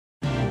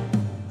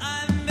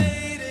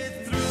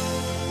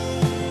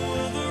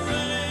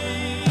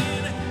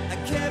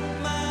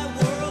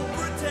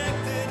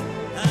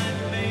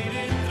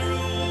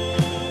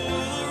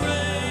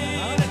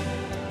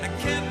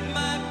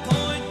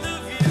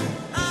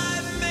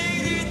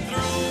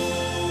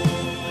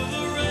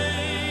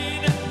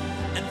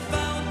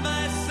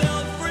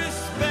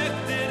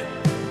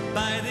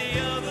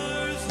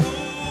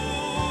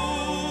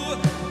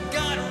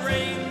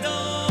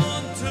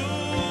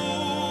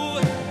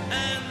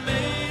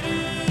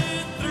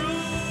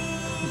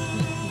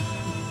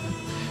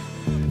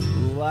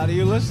lot of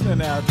you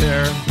listening out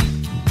there.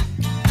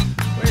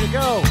 Way to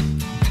go.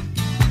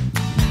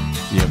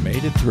 You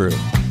made it through.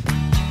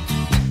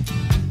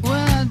 Well,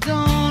 I don't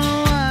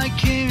know why I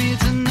came here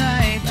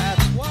tonight.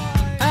 That's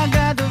why. I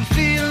got the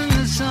feeling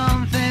that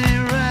something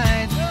ain't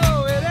right.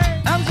 No, it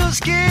ain't. I'm so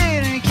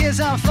scared in case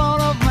I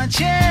fall off my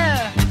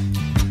chair.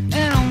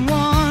 And I'm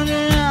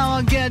wondering how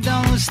I'll get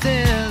down the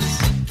stairs.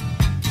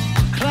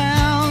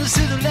 Clowns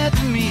to the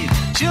left of me,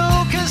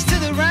 jokers to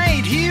the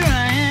right. Here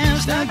I am,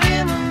 stuck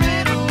in the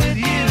middle with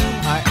you.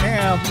 I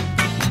am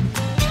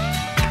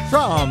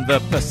from the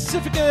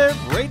Pacifica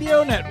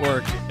Radio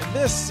Network.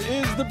 This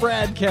is the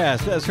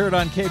BradCast, as heard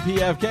on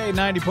KPFK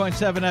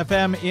 90.7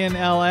 FM in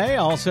LA,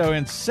 also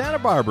in Santa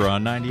Barbara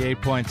on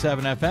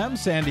 98.7 FM,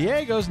 San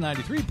Diego's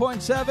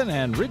 93.7,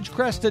 and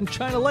Ridgecrest and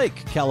China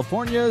Lake,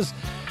 California's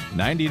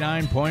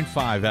 99.5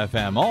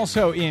 FM.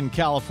 Also in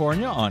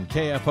California on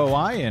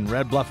KFOI in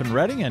Red Bluff and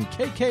Redding and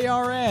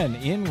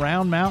KKRN in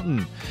Round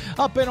Mountain.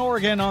 Up in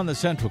Oregon on the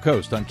Central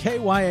Coast on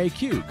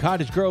KYAQ,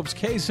 Cottage Grove's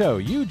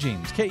KSO,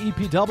 Eugene's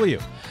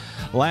KEPW,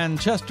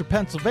 Lancaster,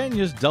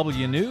 Pennsylvania's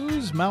W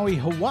News, Maui,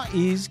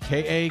 Hawaii's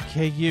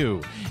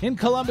KAKU. In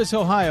Columbus,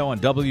 Ohio on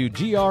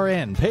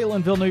WGRN,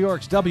 Palinville, New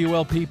York's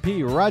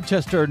WLPP,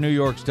 Rochester, New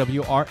York's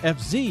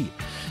WRFZ.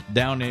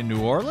 Down in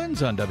New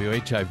Orleans on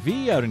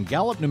WHIV, out in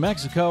Gallup, New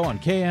Mexico on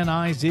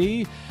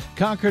KNIZ,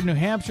 Concord, New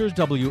Hampshire's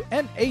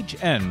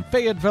WNHN,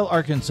 Fayetteville,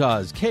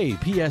 Arkansas's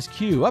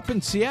KPSQ, up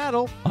in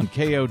Seattle on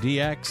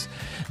KODX,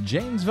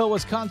 Janesville,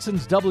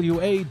 Wisconsin's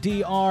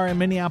WADR, and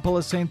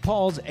Minneapolis, St.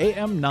 Paul's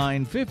AM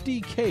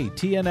 950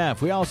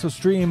 KTNF. We also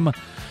stream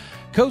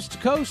coast to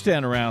coast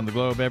and around the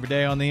globe every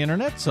day on the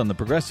internets, on the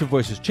Progressive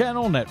Voices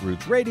channel,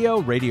 Netroots Radio,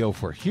 Radio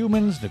for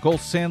Humans,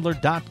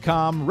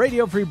 NicoleSandler.com,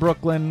 Radio Free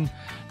Brooklyn,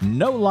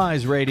 No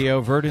Lies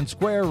Radio, Verdant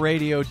Square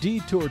Radio,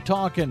 Detour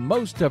Talk, and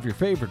most of your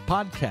favorite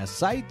podcast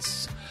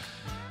sites.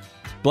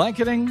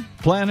 Blanketing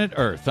Planet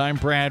Earth. I'm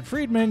Brad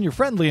Friedman, your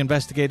friendly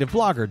investigative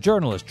blogger,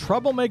 journalist,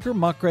 troublemaker,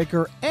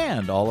 muckraker,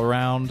 and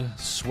all-around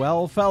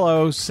swell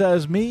fellow,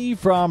 says me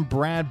from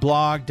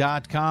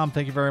BradBlog.com.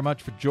 Thank you very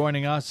much for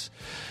joining us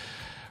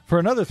for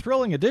another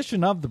thrilling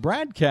edition of the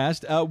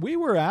BradCast. We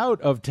were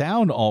out of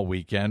town all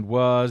weekend.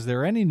 Was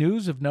there any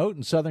news of note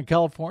in Southern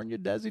California,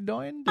 Desi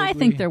Doyen? I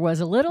think there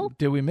was a little.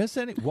 Did we miss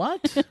any?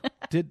 What?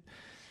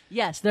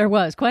 Yes, there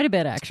was. Quite a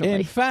bit, actually.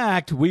 In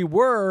fact, we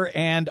were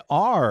and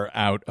are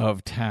out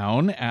of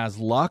town, as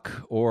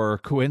luck or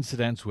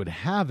coincidence would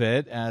have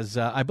it. As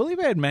I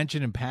believe I had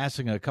mentioned in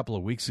passing a couple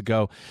of weeks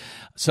ago,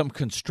 some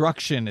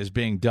construction is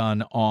being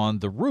done on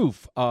the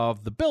roof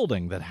of the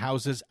building that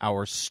houses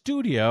our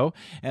studio,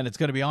 and it's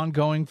going to be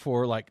ongoing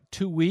for like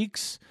 2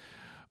 weeks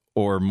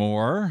or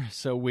more,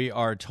 so we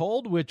are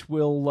told, which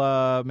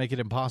will make it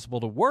impossible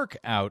to work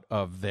out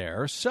of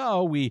there.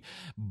 So we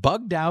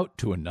bugged out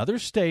to another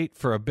state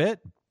for a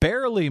bit,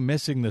 barely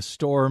missing the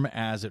storm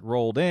as it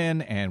rolled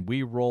in, and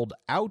we rolled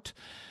out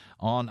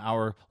on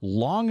our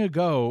long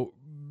ago,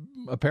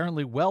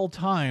 apparently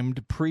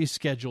well-timed,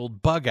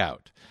 pre-scheduled bug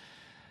out.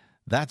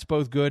 That's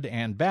both good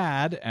and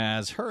bad,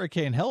 as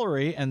Hurricane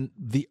Hilary and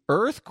the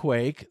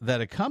earthquake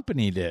that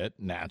accompanied it,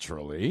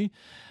 naturally,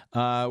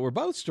 were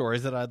both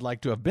stories that I'd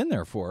like to have been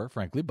there for,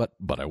 frankly, but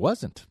I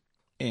wasn't.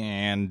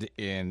 And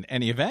in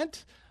any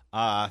event,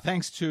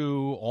 thanks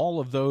to all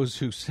of those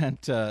who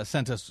sent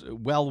us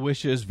well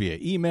wishes via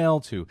email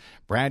to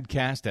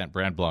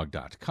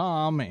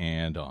BradCast@BradBlog.com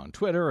and on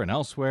Twitter and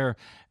elsewhere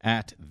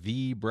at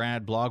the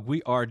BradBlog.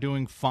 We are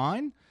doing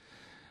fine.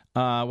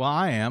 Well,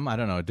 I am. I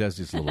don't know.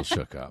 Desi's a little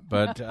shook up.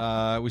 But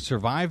we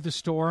survived the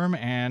storm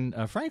and,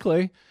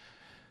 frankly,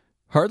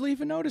 hardly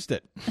even noticed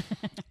it.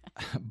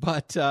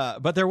 But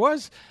there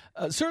was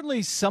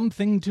certainly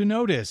something to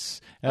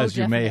notice, as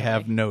you may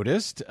have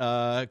noticed.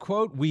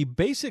 Quote, we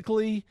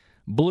basically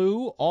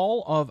blew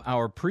all of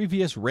our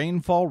previous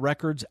rainfall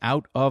records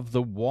out of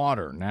the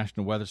water.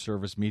 National Weather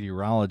Service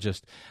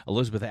meteorologist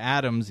Elizabeth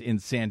Adams in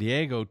San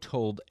Diego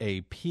told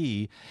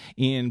AP.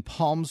 In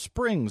Palm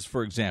Springs,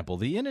 for example,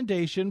 the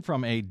inundation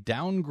from a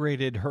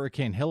downgraded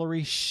Hurricane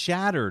Hilary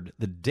shattered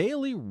the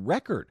daily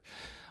record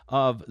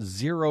of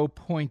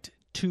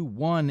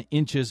 0.21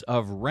 inches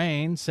of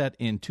rain set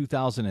in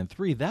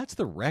 2003. That's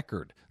the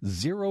record,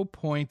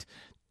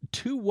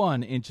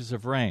 0.21 inches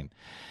of rain.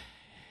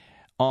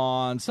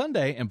 On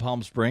Sunday in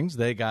Palm Springs,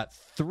 they got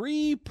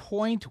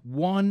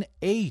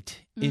 3.18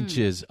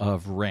 inches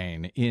of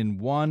rain in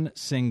one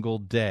single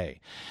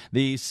day.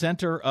 The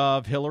center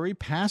of Hilary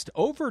passed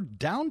over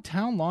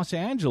downtown Los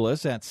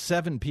Angeles at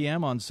 7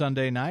 p.m. on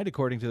Sunday night,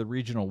 according to the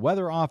Regional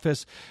Weather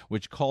Office,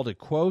 which called it,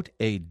 quote,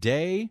 a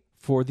day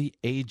for the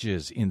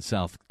ages in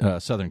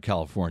Southern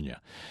California,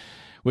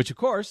 which, of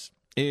course,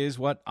 is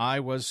what I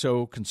was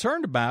so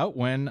concerned about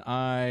when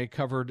I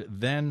covered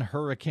then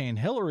Hurricane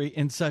Hillary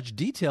in such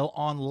detail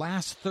on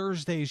last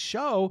Thursday's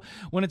show,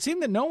 when it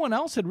seemed that no one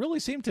else had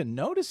really seemed to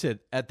notice it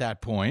at that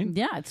point.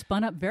 Yeah, it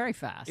spun up very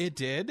fast. It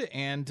did,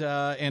 and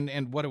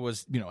what it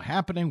was,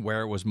 happening,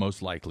 where it was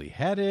most likely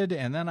headed,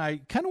 and then I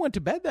kind of went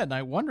to bed that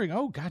night wondering,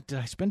 oh God, did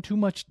I spend too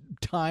much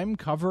time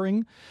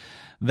covering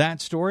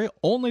that story,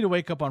 only to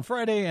wake up on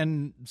Friday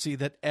and see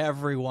that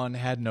everyone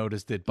had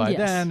noticed it by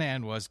then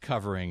and was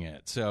covering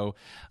it. So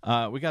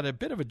we got a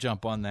bit of a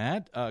jump on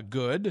that.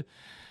 Good.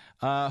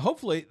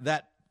 Hopefully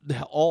that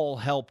all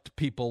helped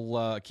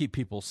people keep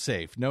people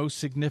safe. No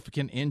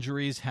significant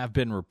injuries have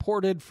been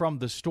reported from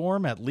the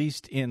storm, at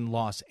least in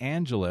Los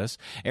Angeles.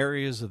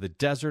 Areas of the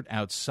desert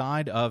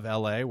outside of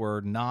L.A.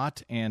 were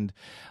not and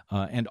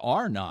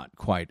are not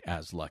quite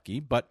as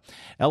lucky. But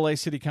L.A.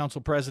 City Council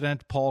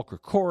President Paul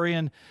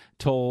Krikorian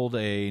told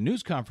a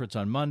news conference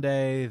on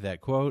Monday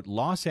that, quote,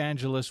 Los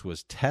Angeles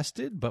was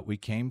tested, but we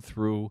came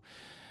through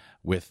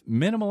with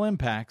minimal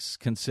impacts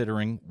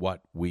considering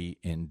what we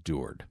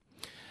endured.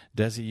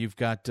 Desi, you've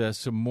got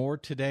some more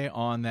today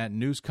on that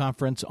news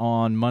conference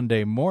on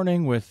Monday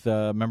morning with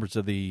members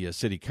of the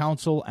City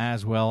Council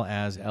as well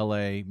as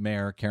L.A.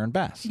 Mayor Karen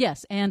Bass.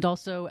 Yes, and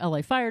also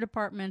L.A. Fire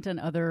Department and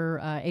other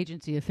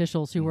agency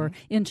officials who were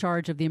in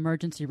charge of the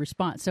emergency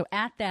response. So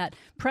at that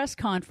press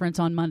conference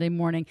on Monday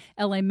morning,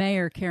 L.A.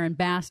 Mayor Karen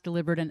Bass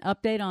delivered an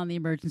update on the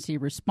emergency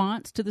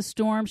response to the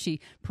storm. She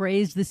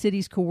praised the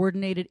city's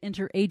coordinated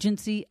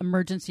interagency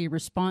emergency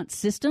response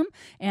system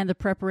and the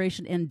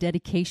preparation and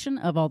dedication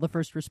of all the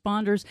first responders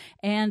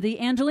and the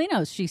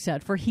Angelinos, she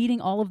said, for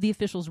heeding all of the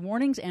officials'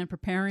 warnings and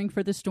preparing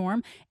for the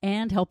storm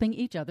and helping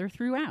each other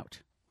throughout.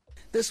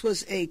 This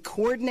was a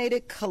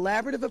coordinated,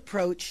 collaborative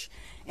approach,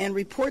 and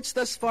reports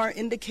thus far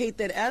indicate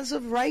that as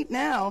of right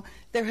now,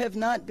 there have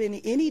not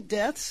been any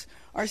deaths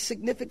or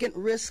significant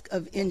risk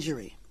of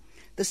injury.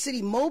 The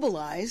city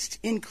mobilized,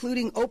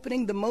 including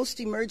opening the most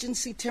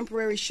emergency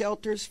temporary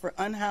shelters for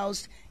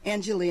unhoused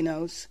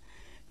Angelinos,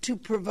 to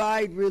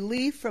provide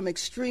relief from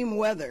extreme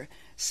weather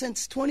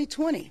since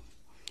 2020,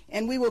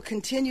 and we will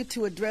continue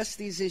to address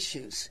these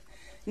issues.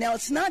 Now,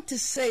 it's not to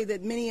say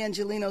that many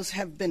Angelinos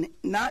have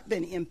not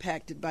been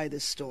impacted by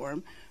this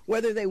storm,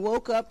 whether they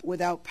woke up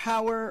without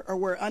power or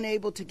were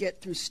unable to get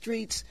through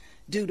streets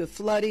due to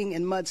flooding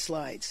and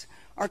mudslides.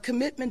 Our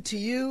commitment to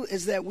you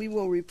is that we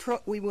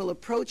will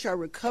approach our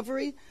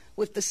recovery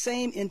with the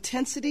same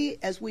intensity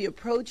as we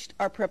approached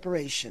our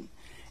preparation.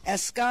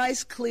 As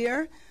skies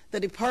clear, the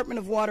Department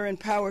of Water and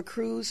Power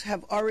crews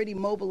have already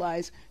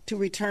mobilized to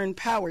return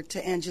power to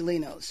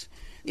Angelinos.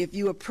 If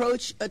you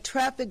approach a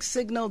traffic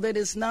signal that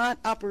is not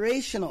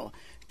operational,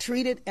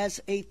 treat it as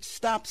a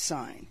stop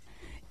sign.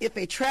 If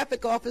a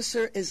traffic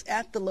officer is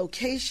at the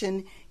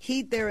location,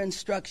 heed their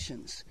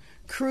instructions.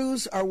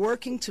 Crews are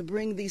working to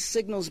bring these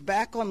signals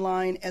back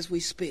online as we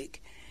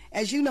speak.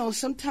 As you know,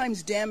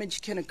 sometimes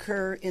damage can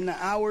occur in the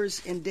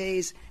hours and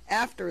days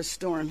after a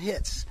storm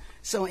hits,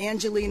 so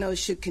Angelinos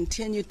should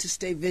continue to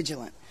stay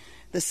vigilant.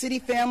 The city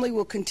family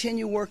will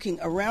continue working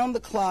around the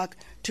clock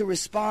to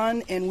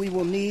respond, and we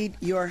will need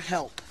your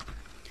help.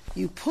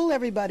 You pull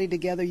everybody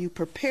together, you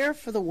prepare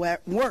for the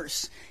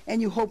worst,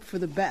 and you hope for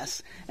the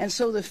best. And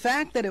so the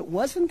fact that it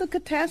wasn't the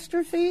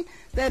catastrophe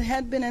that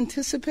had been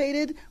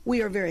anticipated,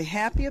 we are very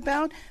happy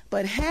about.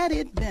 But had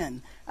it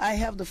been, I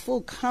have the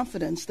full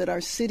confidence that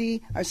our city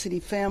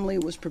family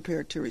was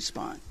prepared to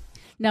respond.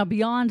 Now,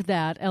 beyond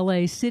that,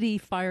 L.A. City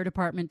Fire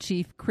Department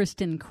Chief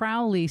Kristen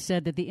Crowley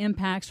said that the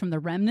impacts from the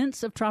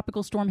remnants of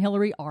Tropical Storm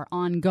Hillary are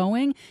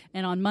ongoing.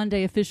 And on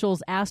Monday,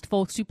 officials asked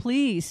folks to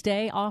please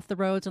stay off the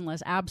roads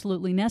unless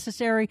absolutely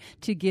necessary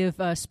to give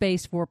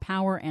space for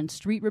power and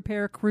street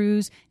repair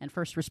crews and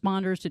first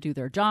responders to do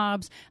their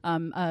jobs.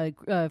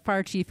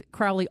 Fire Chief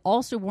Crowley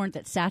also warned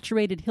that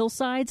saturated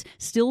hillsides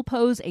still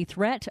pose a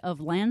threat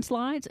of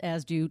landslides,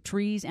 as do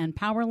trees and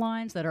power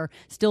lines that are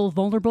still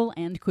vulnerable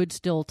and could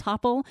still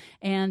topple.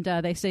 And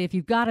they say if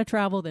you've got to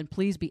travel, then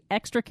please be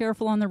extra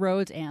careful on the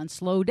roads and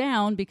slow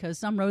down because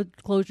some road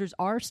closures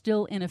are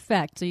still in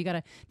effect. So you got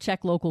to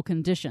check local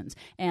conditions.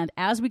 And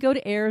as we go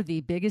to air,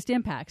 the biggest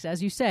impacts,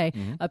 as you say,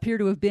 appear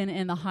to have been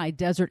in the high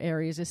desert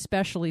areas,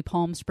 especially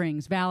Palm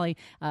Springs Valley.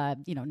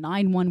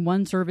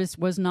 911 service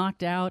was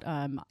knocked out.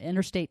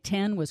 Interstate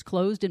 10 was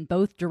closed in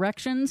both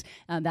directions.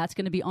 That's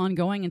going to be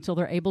ongoing until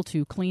they're able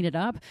to clean it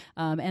up.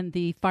 And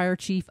the fire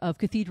chief of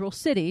Cathedral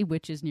City,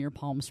 which is near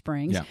Palm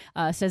Springs,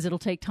 says it'll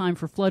take time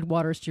for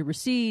floodwaters to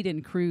recede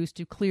and crews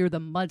to clear the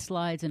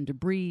mudslides and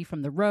debris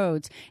from the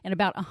roads. And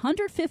about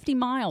 150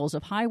 miles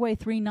of Highway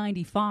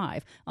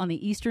 395 on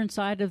the eastern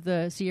side of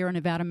the Sierra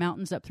Nevada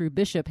mountains up through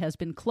Bishop has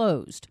been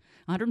closed.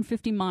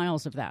 150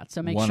 miles of that.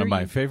 So make sure one of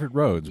my favorite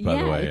roads,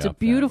 by the way. It's a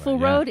beautiful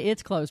road.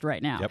 It's closed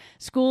right now. Yep.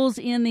 Schools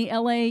in the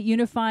LA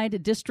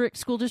Unified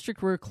School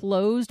District were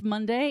closed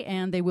Monday,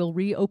 and they will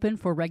reopen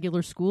for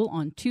regular school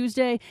on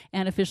Tuesday.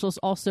 And officials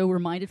also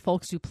reminded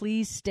folks to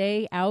please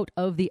stay out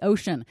of the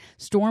ocean.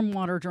 Storm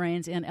stormwater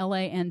drains in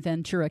LA and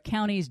Ventura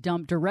counties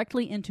dump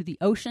directly into the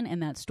ocean,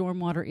 and that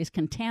stormwater is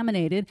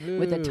contaminated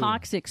with a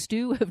toxic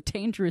stew of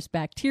dangerous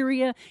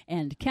bacteria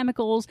and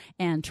chemicals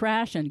and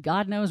trash and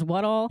God knows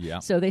what all. Yeah.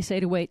 So they say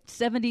to wait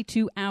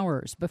 72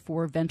 hours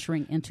before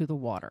venturing into the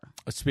water.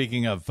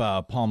 Speaking of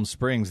Palm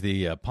Springs,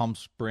 the Palm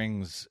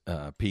Springs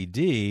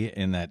PD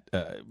in that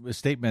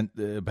statement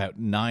about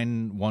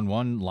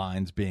 911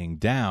 lines being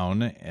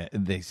down,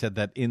 they said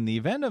that in the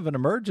event of an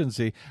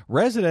emergency,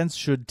 residents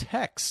should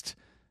text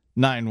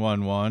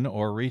 911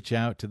 or reach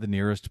out to the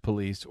nearest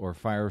police or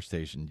fire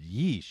station.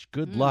 Yeesh,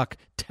 good luck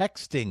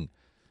texting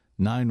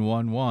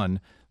 911.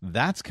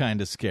 That's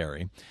kind of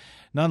scary.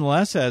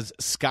 Nonetheless, as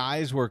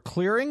skies were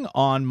clearing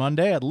on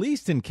Monday, at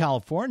least in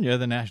California,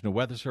 the National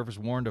Weather Service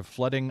warned of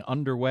flooding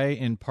underway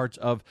in parts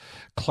of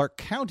Clark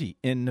County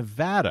in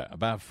Nevada,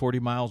 about 40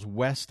 miles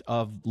west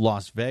of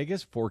Las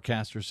Vegas.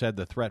 Forecasters said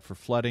the threat for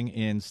flooding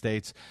in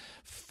states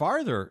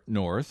farther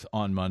north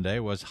on Monday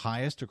was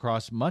highest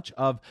across much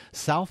of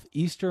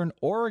southeastern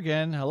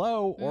Oregon.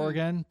 Hello,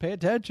 Oregon, pay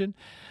attention.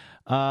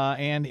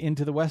 And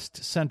into the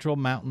west central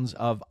mountains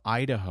of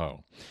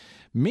Idaho.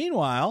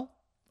 Meanwhile,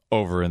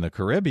 over in the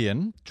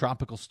Caribbean,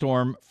 Tropical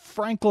Storm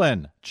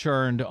Franklin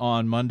churned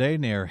on Monday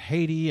near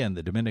Haiti and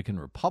the Dominican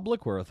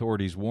Republic, where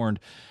authorities warned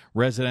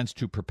residents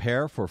to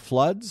prepare for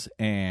floods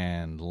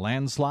and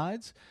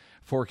landslides.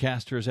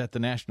 Forecasters at the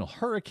National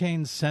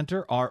Hurricane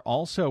Center are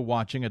also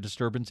watching a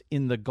disturbance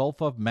in the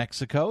Gulf of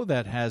Mexico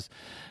that has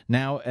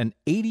now an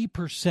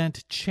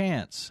 80%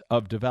 chance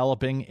of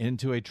developing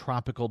into a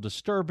tropical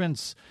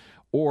disturbance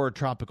or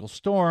tropical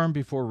storm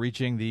before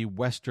reaching the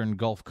western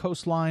Gulf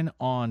coastline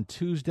on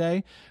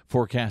Tuesday.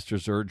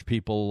 Forecasters urge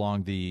people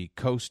along the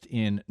coast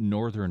in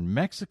northern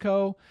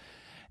Mexico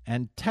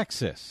and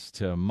Texas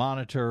to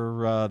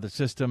monitor the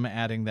system,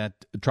 adding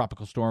that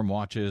tropical storm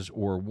watches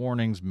or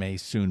warnings may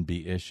soon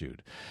be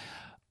issued.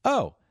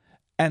 Oh,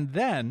 and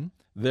then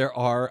there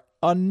are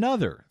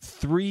another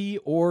 3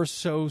 or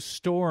so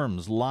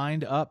storms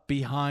lined up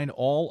behind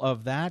all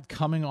of that,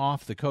 coming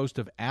off the coast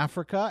of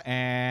Africa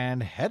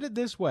and headed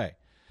this way,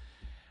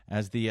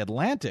 as the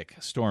Atlantic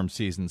storm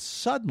season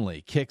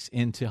suddenly kicks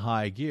into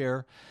high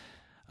gear.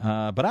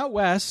 But out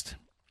west,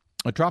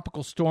 a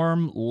tropical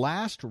storm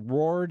last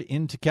roared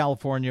into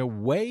California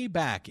way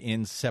back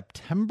in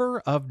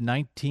September of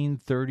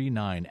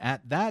 1939.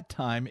 At that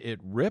time, it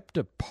ripped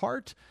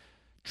apart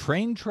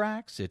train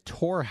tracks, it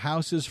tore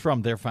houses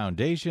from their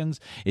foundations,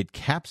 it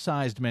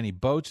capsized many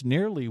boats.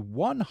 Nearly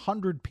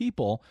 100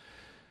 people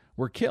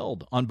were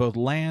killed on both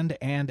land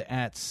and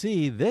at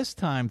sea. This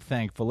time,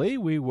 thankfully,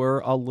 we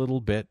were a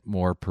little bit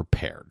more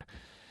prepared.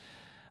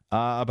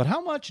 But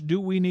how much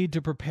do we need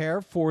to prepare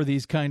for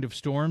these kind of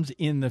storms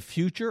in the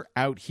future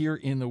out here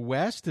in the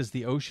West as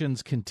the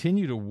oceans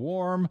continue to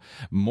warm,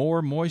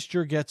 more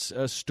moisture gets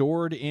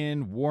stored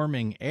in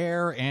warming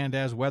air, and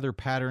as weather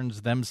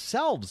patterns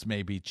themselves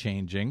may be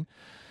changing?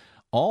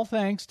 All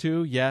thanks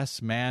to,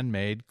 yes,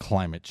 man-made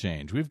climate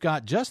change. We've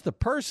got just the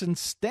person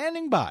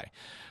standing by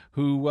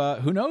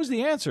who knows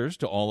the answers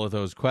to all of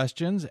those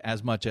questions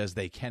as much as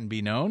they can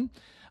be known,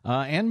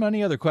 and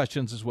many other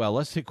questions as well.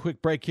 Let's take a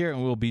quick break here,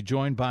 and we'll be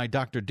joined by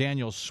Dr.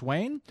 Daniel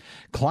Swain,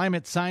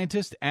 climate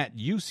scientist at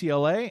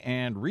UCLA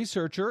and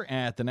researcher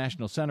at the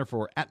National Center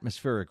for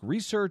Atmospheric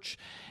Research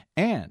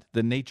and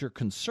the Nature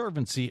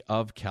Conservancy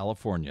of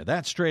California.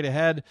 That's straight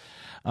ahead,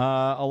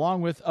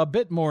 along with a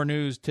bit more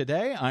news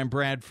today. I'm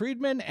Brad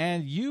Friedman,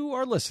 and you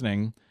are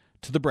listening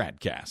to the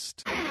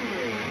BradCast.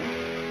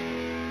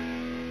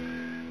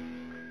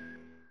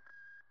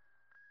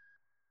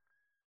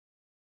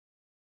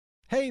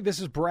 Hey, this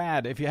is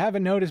Brad. If you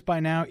haven't noticed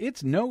by now,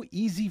 it's no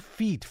easy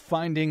feat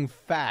finding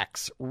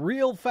facts,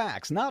 real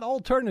facts, not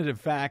alternative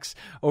facts,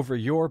 over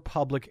your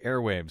public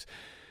airwaves.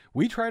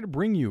 We try to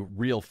bring you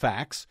real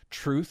facts,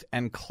 truth,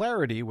 and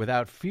clarity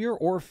without fear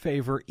or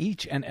favor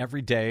each and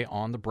every day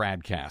on the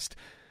BradCast.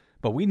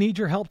 But we need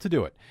your help to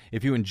do it.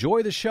 If you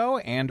enjoy the show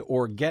and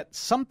or get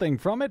something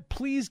from it,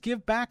 please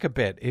give back a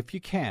bit if you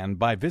can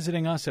by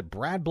visiting us at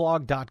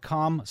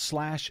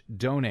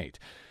bradblog.com/donate.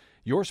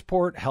 Your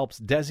support helps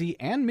Desi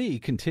and me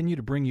continue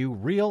to bring you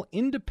real,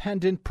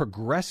 independent,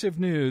 progressive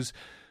news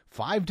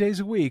 5 days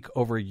a week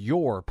over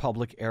your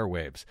public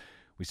airwaves.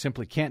 We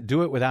simply can't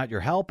do it without your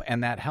help,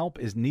 and that help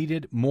is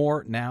needed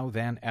more now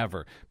than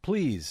ever.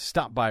 Please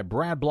stop by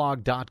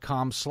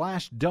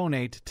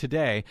bradblog.com/donate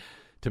today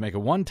to make a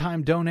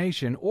one-time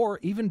donation, or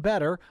even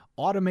better,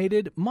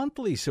 automated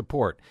monthly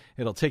support.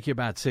 It'll take you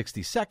about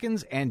 60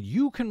 seconds, and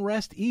you can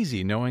rest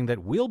easy knowing that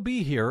we'll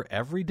be here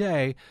every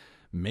day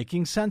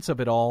making sense of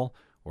it all,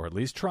 or at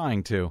least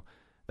trying to.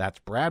 That's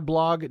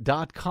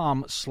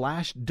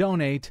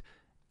bradblog.com/donate,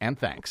 and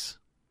thanks.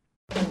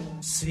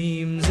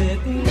 Seems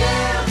it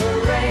never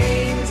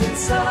rains in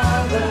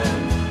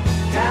Southern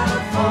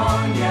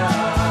California.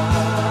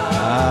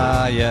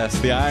 Ah, yes,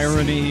 the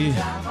irony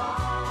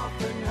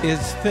is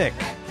thick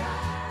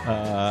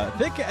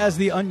Thick as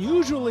the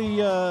unusually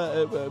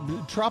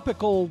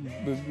tropical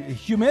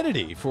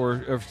humidity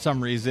for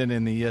some reason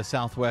in the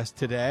Southwest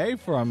today,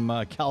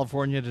 from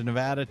California to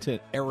Nevada to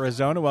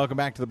Arizona. Welcome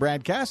back to the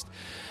BradCast.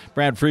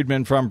 Brad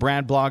Friedman from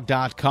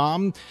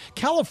BradBlog.com.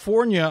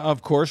 California,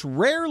 of course,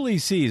 rarely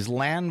sees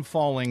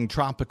landfalling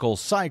tropical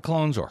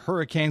cyclones or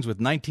hurricanes, with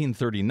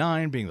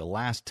 1939 being the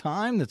last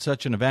time that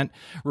such an event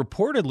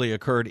reportedly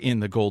occurred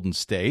in the Golden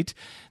State.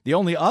 The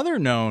only other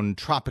known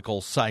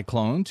tropical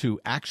cyclone to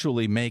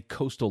actually make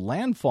coastal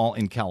landfall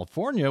in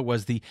California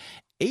was the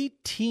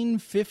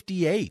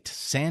 1858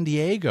 San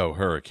Diego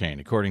hurricane,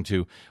 according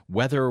to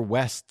Weather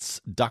West's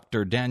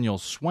Dr. Daniel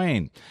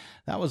Swain.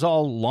 That was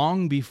all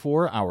long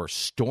before our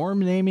storm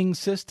naming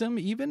system,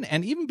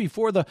 even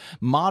before the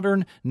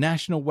modern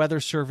National Weather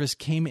Service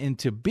came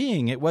into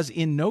being. It was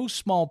in no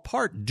small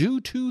part due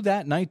to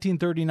that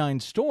 1939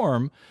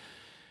 storm,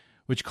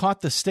 which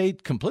caught the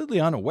state completely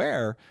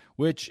unaware,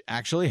 which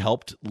actually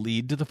helped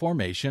lead to the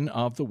formation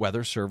of the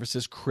Weather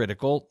Service's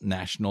critical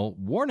national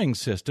warning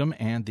system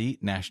and the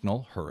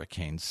National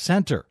Hurricane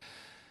Center.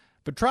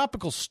 But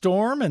tropical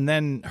storm and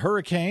then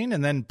hurricane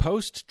and then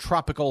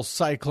post-tropical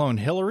cyclone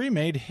Hillary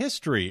made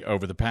history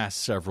over the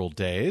past several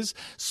days,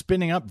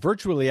 spinning up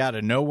virtually out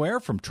of nowhere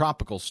from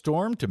tropical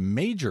storm to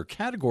major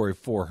Category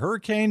 4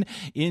 hurricane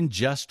in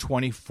just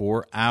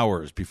 24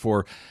 hours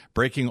before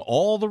breaking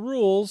all the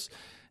rules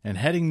and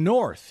heading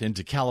north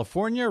into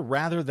California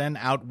rather than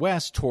out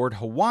west toward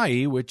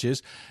Hawaii, which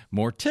is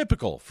more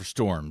typical for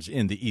storms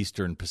in the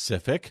eastern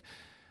Pacific.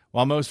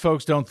 While most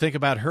folks don't think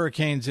about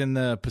hurricanes in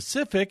the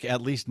Pacific,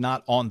 at least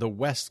not on the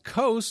West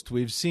Coast,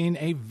 we've seen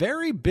a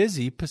very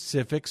busy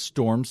Pacific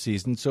storm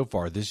season so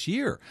far this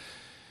year.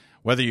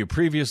 Whether you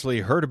previously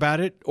heard about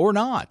it or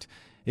not,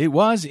 it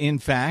was, in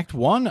fact,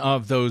 one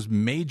of those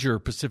major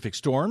Pacific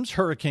storms,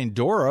 Hurricane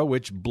Dora,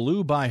 which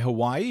blew by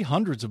Hawaii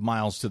hundreds of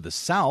miles to the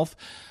south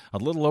a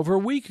little over a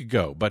week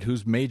ago, but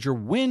whose major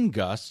wind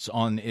gusts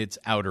on its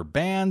outer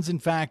bands, in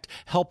fact,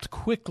 helped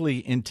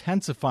quickly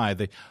intensify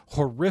the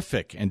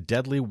horrific and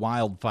deadly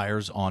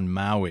wildfires on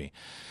Maui.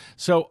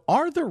 So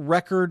are the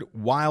record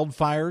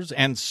wildfires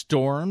and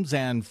storms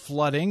and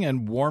flooding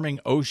and warming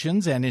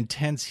oceans and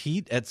intense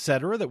heat,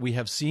 etc., that we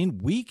have seen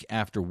week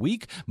after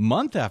week,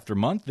 month after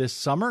month this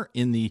summer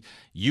in the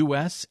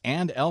U.S.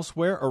 and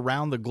elsewhere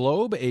around the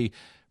globe a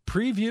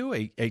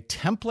preview, a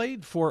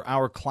template for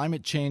our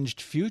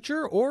climate-changed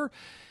future? Or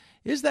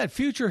is that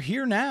future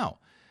here now?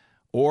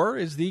 Or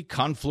is the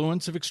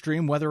confluence of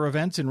extreme weather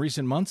events in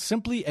recent months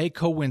simply a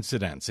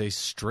coincidence, a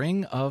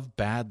string of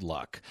bad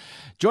luck?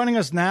 Joining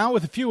us now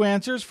with a few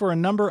answers for a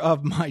number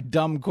of my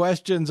dumb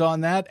questions on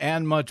that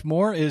and much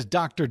more is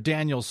Dr.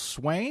 Daniel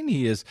Swain.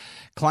 He is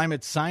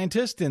climate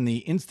scientist in the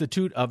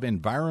Institute of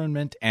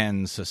Environment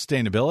and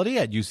Sustainability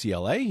at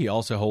UCLA. He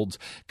also holds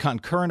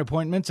concurrent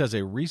appointments as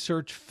a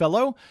research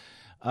fellow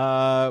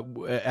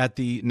at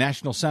the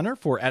National Center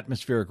for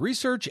Atmospheric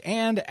Research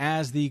and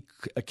as the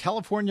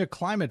California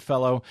Climate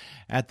Fellow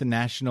at the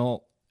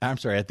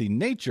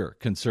Nature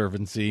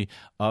Conservancy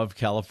of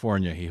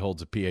California. He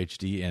holds a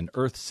PhD in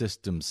Earth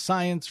System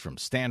Science from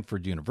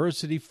Stanford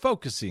University,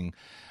 focusing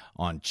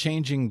on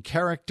changing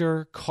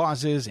character,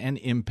 causes, and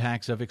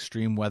impacts of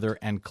extreme weather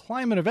and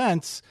climate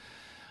events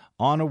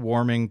on a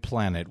warming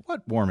planet.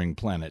 What warming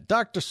planet?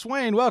 Dr.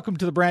 Swain, welcome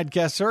to the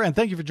BradCast, sir, and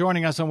thank you for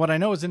joining us on what I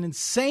know is an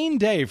insane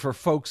day for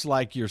folks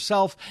like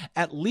yourself.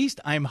 At least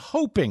I'm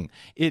hoping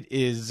it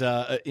is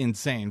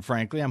insane,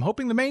 frankly. I'm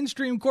hoping the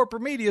mainstream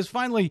corporate media is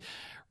finally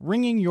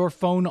ringing your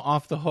phone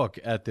off the hook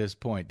at this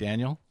point.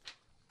 Daniel?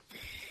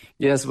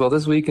 Yes, well,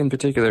 this week in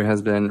particular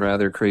has been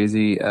rather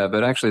crazy,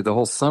 but actually the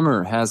whole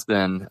summer has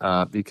been,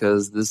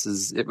 because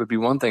it would be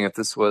one thing if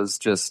this was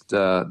just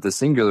the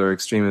singular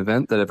extreme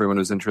event that everyone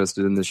was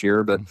interested in this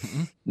year, but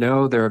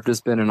no, there have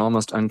just been an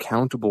almost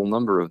uncountable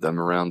number of them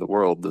around the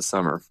world this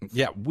summer.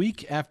 Yeah,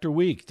 week after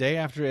week, day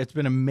after, it's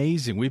been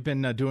amazing. We've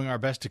been doing our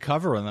best to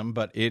cover them,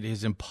 but it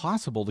is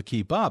impossible to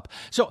keep up.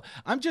 So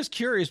I'm just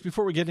curious,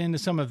 before we get into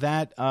some of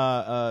that,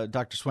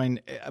 Dr. Swain,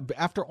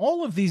 after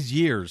all of these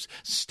years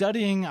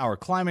studying our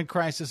climate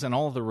crisis and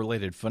all of the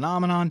related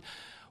phenomenon,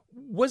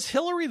 was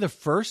Hillary the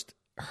first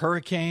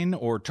hurricane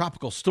or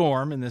tropical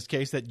storm, in this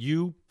case, that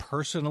you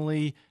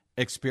personally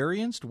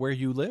experienced where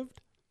you lived?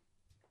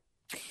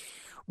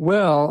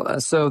 Well,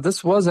 so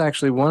this was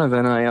actually one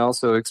event I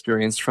also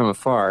experienced from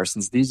afar,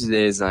 since these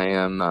days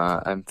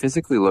I'm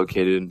physically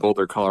located in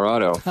Boulder,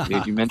 Colorado.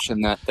 You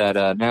mentioned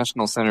that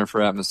National Center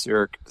for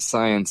Atmospheric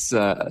Science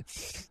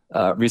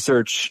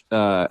research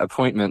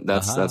appointment.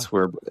 That's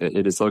where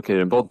it is located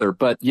in Boulder.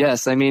 But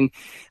yes, I mean,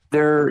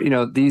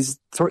 these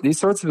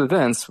sorts of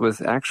events with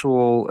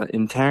actual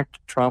intact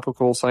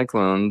tropical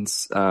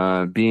cyclones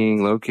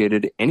being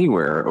located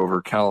anywhere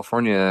over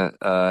California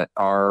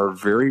are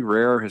very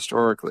rare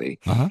historically.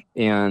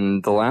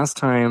 And the last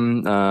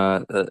time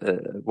a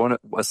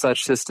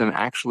such system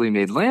actually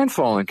made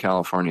landfall in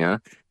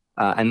California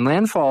And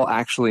landfall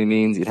actually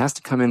means it has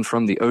to come in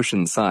from the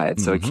ocean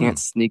side. So it can't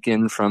sneak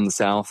in from the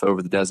south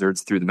over the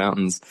deserts through the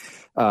mountains.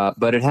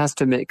 But it has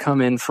to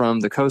come in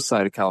from the coast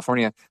side of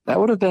California. That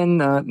would have been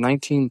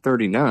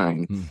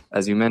 1939,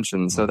 as you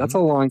mentioned. So that's a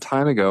long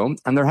time ago.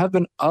 And there have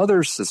been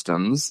other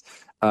systems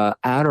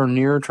at or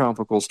near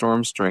tropical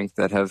storm strength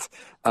that have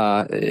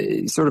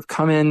sort of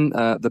come in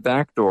the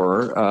back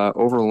door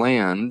over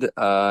land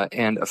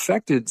and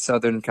affected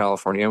Southern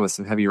California with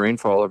some heavy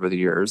rainfall over the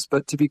years.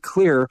 But to be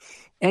clear,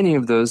 any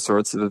of those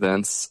sorts of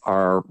events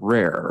are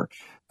rare.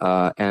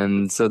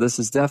 And so this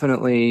is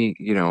definitely,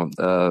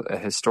 a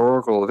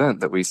historical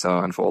event that we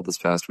saw unfold this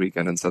past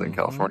weekend in Southern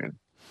California.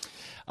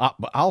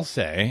 I'll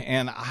say.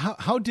 And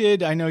how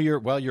did, I know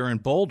you're in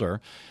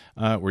Boulder,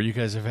 where you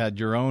guys have had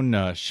your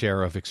own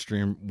share of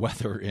extreme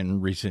weather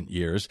in recent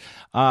years.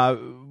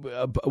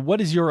 What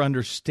is your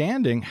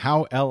understanding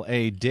how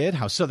LA did,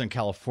 how Southern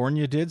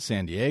California did,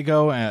 San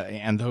Diego,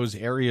 and those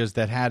areas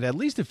that had at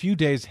least a few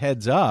days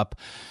heads up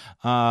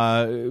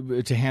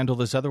to handle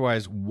this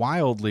otherwise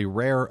wildly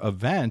rare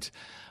event?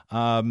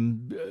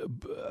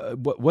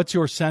 What's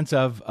your sense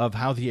of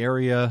how the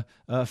area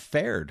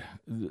fared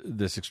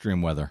this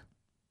extreme weather?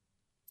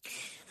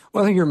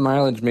 Well, I think your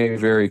mileage may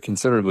vary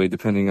considerably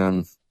depending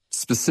on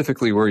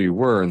specifically where you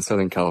were in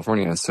Southern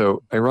California.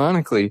 So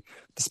ironically,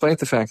 despite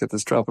the fact that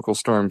this tropical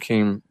storm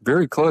came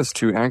very close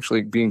to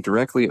actually being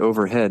directly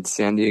overhead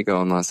San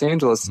Diego and Los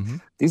Angeles,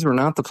 these were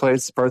not the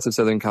parts of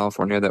Southern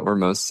California that were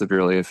most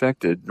severely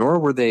affected, nor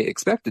were they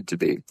expected to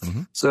be.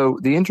 So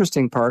the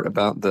interesting part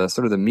about the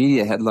sort of the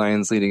media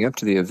headlines leading up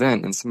to the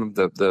event and some of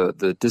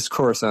the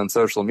discourse on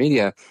social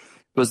media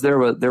was there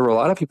were a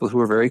lot of people who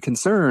were very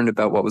concerned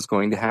about what was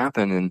going to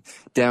happen in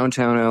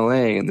downtown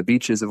LA and the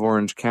beaches of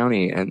Orange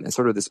County and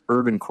sort of this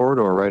urban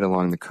corridor right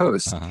along the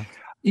coast.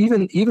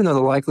 Even though the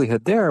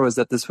likelihood there was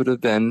that this would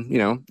have been,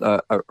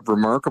 a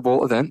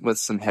remarkable event with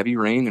some heavy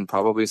rain and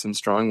probably some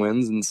strong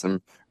winds and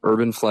some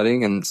urban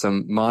flooding and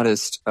some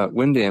modest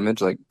wind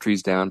damage like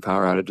trees down,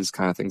 power outages,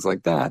 kind of things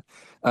like that,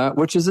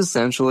 which is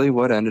essentially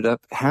what ended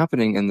up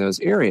happening in those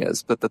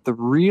areas. But that the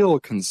real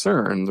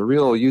concern, the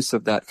real use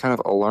of that kind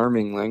of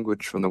alarming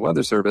language from the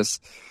Weather Service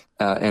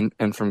and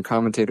from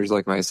commentators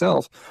like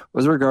myself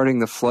was regarding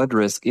the flood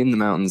risk in the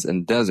mountains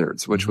and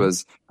deserts, which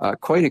was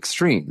quite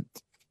extreme.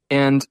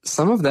 And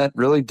some of that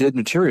really did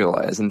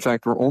materialize. In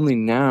fact, we're only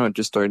now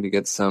just starting to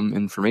get some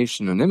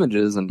information and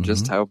images on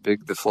just how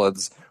big the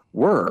floods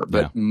were.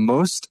 But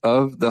most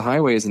of the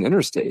highways and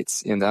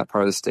interstates in that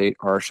part of the state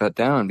are shut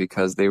down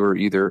because they were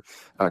either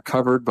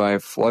covered by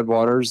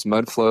floodwaters,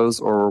 mud flows,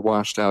 or were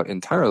washed out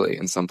entirely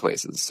in some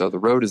places. So the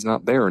road is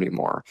not there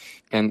anymore.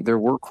 And there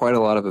were quite a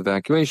lot of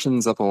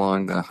evacuations up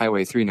along the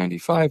Highway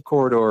 395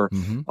 corridor,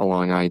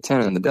 along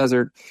I-10 in the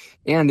desert,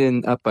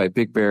 and up by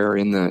Big Bear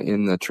in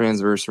the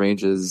transverse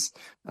ranges,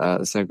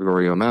 the San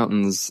Gregorio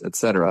Mountains,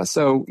 etc.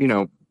 So,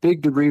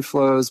 big debris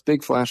flows,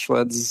 big flash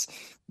floods,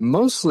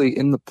 mostly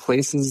in the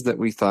places that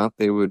we thought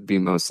they would be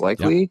most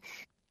likely.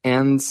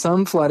 And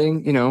some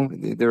flooding,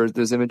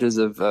 there's images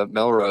of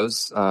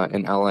Melrose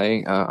in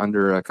LA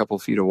under a couple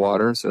feet of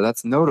water. So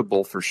that's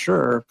notable for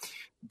sure.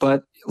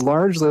 But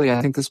largely,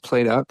 I think this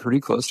played out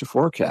pretty close to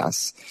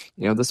forecasts.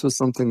 This was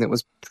something that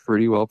was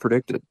pretty well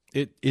predicted.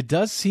 It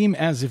does seem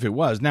as if it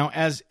was. Now,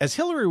 as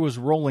Hillary was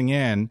rolling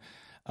in,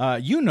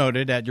 you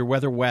noted at your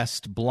Weather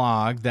West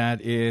blog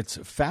that its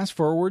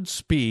fast-forward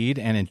speed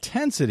and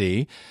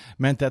intensity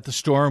meant that the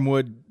storm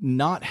would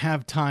not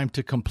have time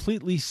to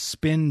completely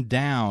spin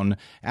down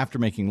after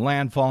making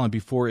landfall and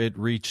before it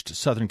reached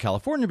Southern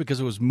California because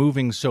it was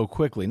moving so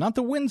quickly. Not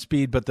the wind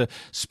speed, but the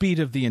speed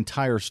of the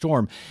entire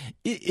storm.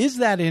 Is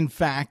that, in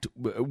fact,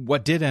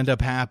 what did end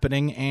up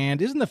happening?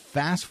 And isn't the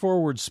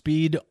fast-forward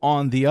speed,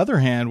 on the other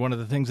hand, one of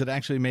the things that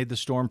actually made the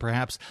storm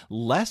perhaps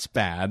less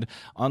bad,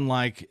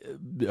 unlike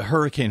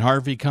Hurricane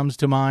Harvey comes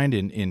to mind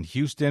in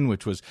Houston,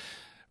 which was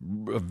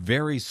a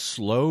very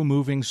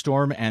slow-moving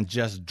storm and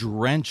just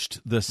drenched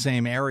the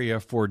same area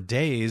for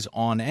days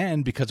on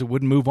end because it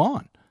wouldn't move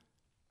on.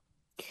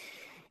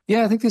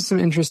 Yeah, I think there's some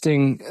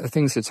interesting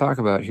things to talk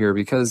about here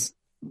because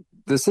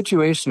the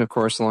situation, of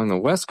course, along the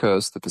West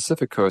Coast, the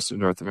Pacific coast of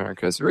North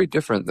America, is very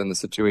different than the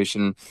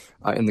situation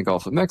in the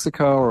Gulf of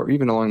Mexico or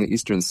even along the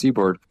eastern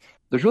seaboard.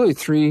 There's really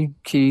three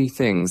key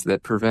things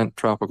that prevent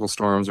tropical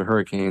storms or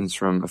hurricanes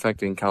from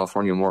affecting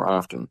California more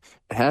often.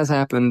 It has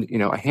happened,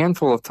 a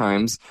handful of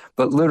times,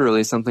 but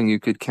literally something you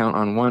could count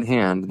on one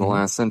hand in the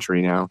last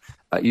century now,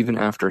 even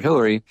after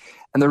Hillary.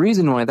 And the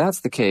reason why that's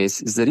the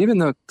case is that even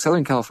though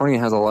Southern California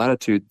has a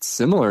latitude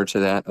similar to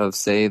that of,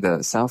 say,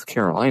 the South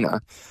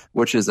Carolina,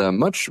 which is a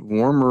much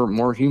warmer,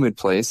 more humid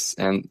place,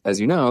 and as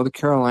you know, the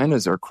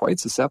Carolinas are quite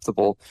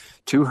susceptible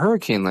to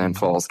hurricane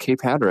landfalls.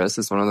 Cape Hatteras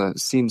is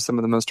seen some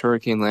of the most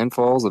hurricane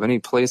landfalls of any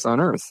place on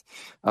Earth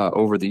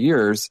over the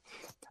years.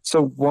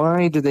 So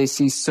why do they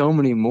see so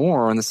many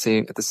more at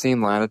the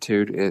same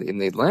latitude in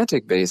the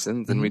Atlantic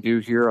Basin than we do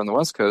here on the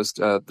West Coast,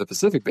 the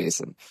Pacific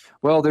Basin?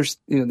 Well, there's,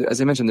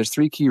 as I mentioned, there's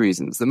three key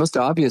reasons. The most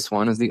obvious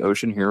one is the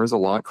ocean here is a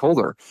lot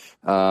colder.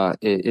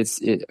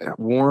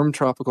 Warm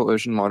tropical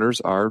ocean waters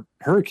are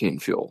hurricane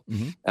fuel,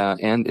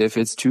 and if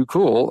it's too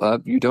cool,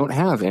 you don't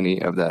have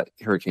any of that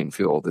hurricane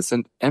fuel. It's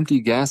an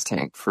empty gas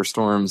tank for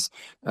storms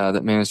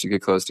that manage to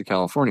get close to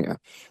California.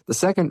 The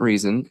second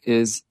reason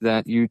is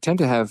that you tend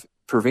to have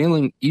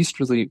prevailing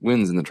easterly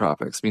winds in the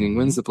tropics, meaning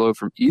winds that blow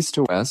from east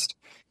to west,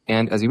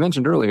 and as you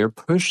mentioned earlier,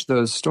 push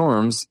those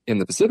storms in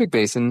the Pacific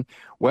Basin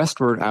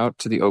westward out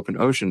to the open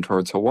ocean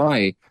towards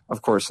Hawaii.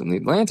 Of course, in the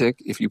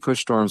Atlantic, if you push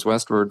storms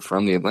westward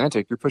from the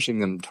Atlantic, you're pushing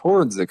them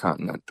towards the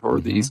continent,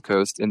 toward the East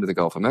Coast into the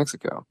Gulf of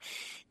Mexico.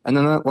 And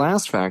then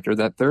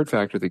that third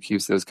factor that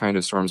keeps those kind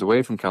of storms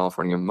away from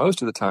California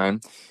most of the time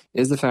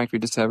is the fact we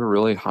just have a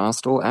really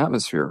hostile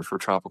atmosphere for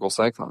tropical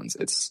cyclones.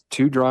 It's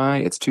too dry,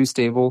 it's too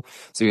stable,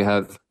 so you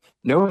have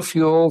no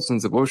fuel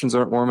since the oceans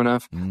aren't warm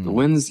enough. The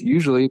winds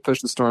usually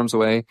push the storms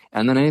away,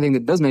 and then anything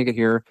that does make it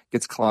here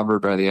gets clobbered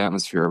by the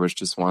atmosphere, which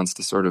just wants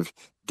to sort of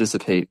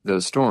dissipate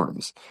those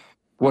storms.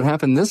 What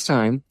happened this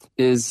time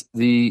is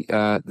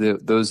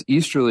those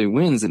easterly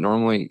winds that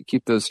normally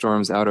keep those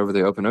storms out over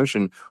the open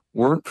ocean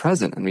weren't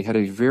present, and we had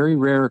a very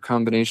rare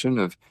combination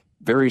of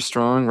very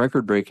strong,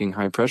 record-breaking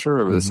high pressure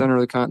over the center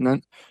of the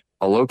continent,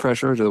 a low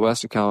pressure to the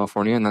west of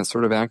California, and that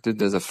sort of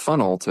acted as a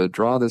funnel to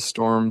draw this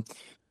storm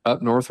up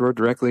northward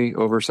directly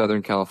over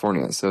Southern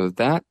California. So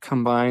that,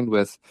 combined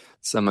with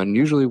some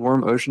unusually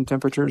warm ocean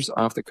temperatures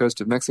off the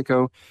coast of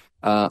Mexico,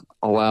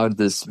 allowed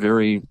this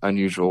very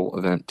unusual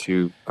event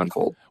to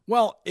unfold.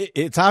 Well,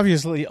 it's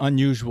obviously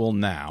unusual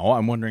now.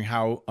 I'm wondering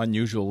how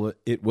unusual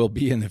it will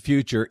be in the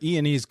future.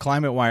 E&E's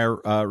Climate Wire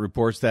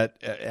reports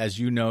that, as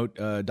you note,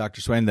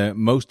 Dr. Swain, the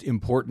most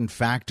important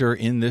factor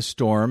in this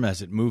storm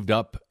as it moved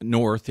up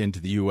north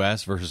into the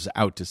U.S. versus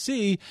out to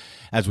sea,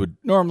 as would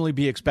normally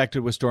be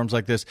expected with storms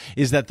like this,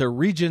 is that the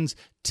region's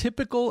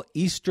typical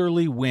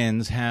easterly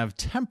winds have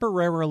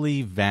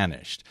temporarily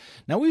vanished.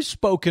 Now, we've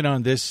spoken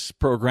on this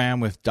program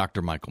with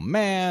Dr. Michael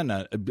Mann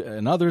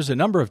and others a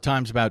number of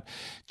times about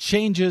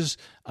changes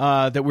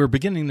that we're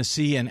beginning to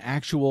see in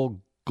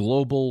actual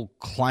global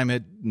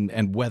climate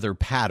and weather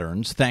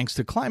patterns thanks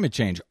to climate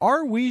change.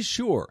 Are we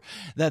sure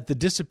that the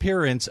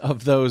disappearance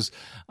of those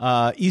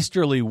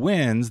easterly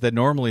winds that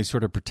normally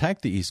sort of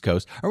protect the East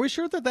Coast, are we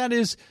sure that that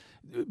is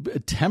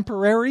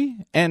temporary?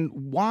 And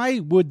why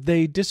would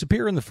they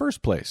disappear in the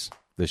first place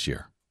this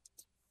year?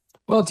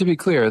 Well, to be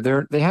clear,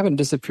 they haven't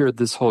disappeared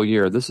this whole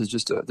year. There's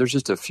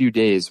just a few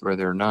days where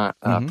they're not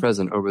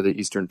present over the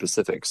eastern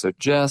Pacific. So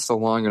just a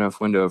long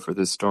enough window for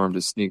this storm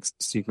to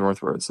sneak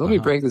northward. So let me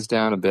break this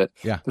down a bit.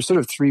 Yeah. There's sort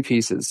of three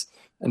pieces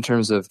in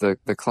terms of the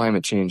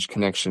climate change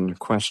connection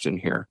question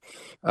here.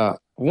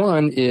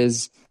 One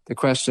is the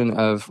question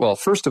of, well,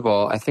 first of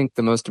all, I think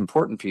the most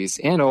important piece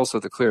and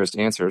also the clearest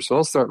answer, so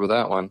I'll start with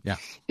that one,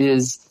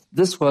 is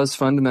this was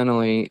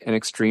fundamentally an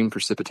extreme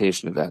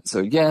precipitation event. So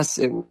yes,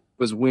 it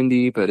was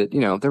windy, but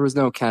there was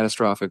no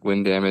catastrophic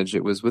wind damage.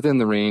 It was within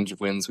the range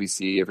of winds we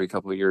see every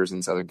couple of years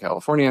in Southern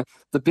California.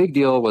 The big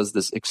deal was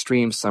this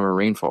extreme summer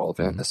rainfall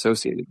event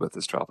associated with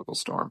this tropical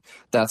storm.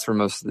 That's where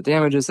most of the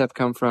damages have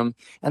come from,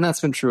 and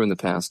that's been true in the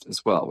past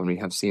as well. When we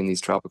have seen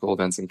these tropical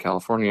events in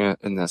California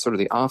in the sort of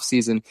the off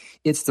season,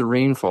 it's the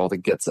rainfall that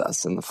gets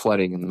us, and the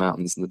flooding in the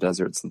mountains and the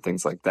deserts and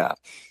things like that.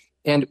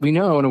 And we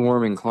know in a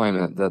warming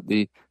climate that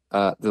the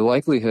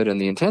likelihood and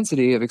the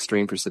intensity of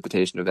extreme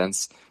precipitation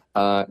events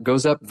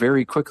goes up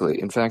very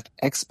quickly, in fact,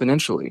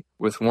 exponentially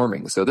with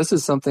warming. So this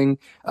is something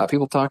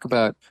people talk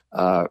about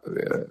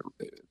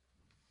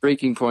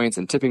breaking points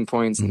and tipping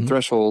points and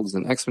thresholds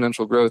and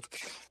exponential growth.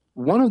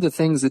 One of the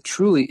things that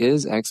truly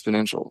is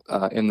exponential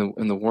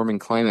in the warming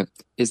climate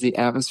is the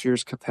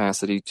atmosphere's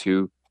capacity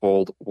to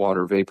hold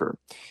water vapor.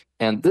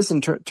 And this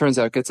turns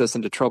out gets us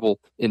into trouble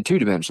in two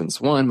dimensions.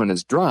 One, when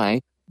it's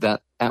dry,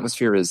 that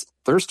atmosphere is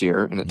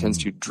thirstier and it tends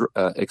to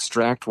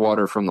extract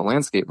water from the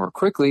landscape more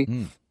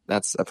quickly.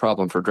 That's a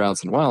problem for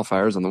droughts and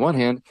wildfires on the one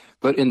hand.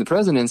 But in the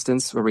present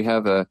instance, where we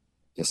have a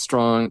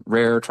strong,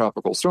 rare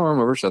tropical storm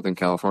over Southern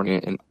California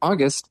in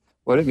August,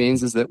 what it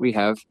means is that we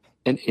have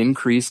an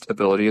increased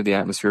ability of the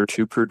atmosphere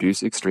to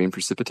produce extreme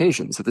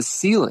precipitation. So the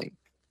ceiling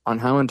on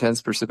how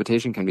intense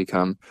precipitation can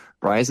become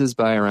rises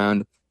by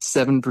around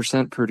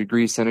 7% per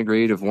degree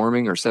centigrade of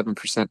warming, or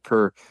 7%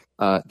 per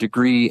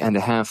degree and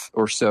a half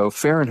or so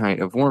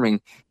Fahrenheit of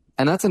warming.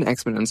 And that's an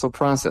exponential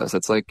process.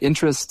 It's like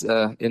interest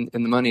in the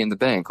money in the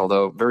bank,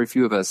 although very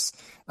few of us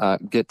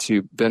get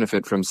to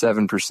benefit from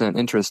 7%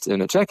 interest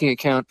in a checking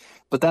account.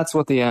 But that's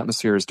what the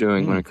atmosphere is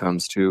doing when it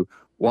comes to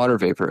water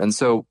vapor. And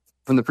so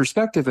from the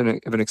perspective of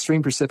an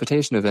extreme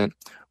precipitation event,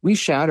 we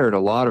shattered a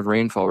lot of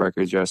rainfall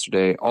records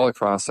yesterday all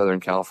across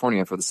Southern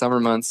California for the summer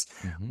months.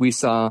 We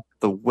saw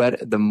the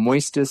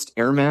moistest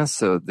air mass,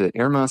 so the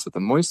air mass with the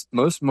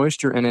most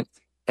moisture in it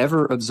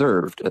ever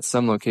observed at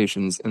some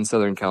locations in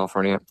Southern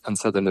California and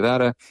Southern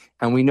Nevada.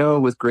 And we know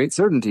with great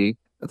certainty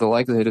the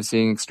likelihood of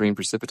seeing extreme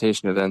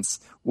precipitation events,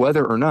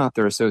 whether or not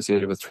they're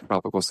associated with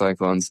tropical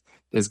cyclones,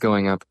 is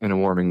going up in a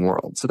warming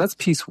world. So that's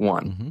piece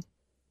one. Mm-hmm.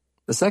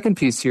 The second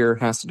piece here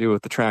has to do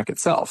with the track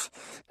itself.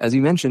 As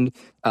you mentioned,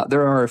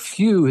 there are a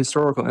few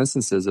historical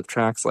instances of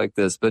tracks like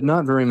this, but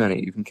not very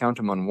many. You can count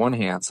them on one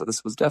hand. So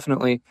this was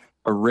definitely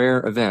a rare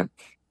event.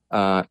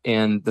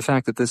 And the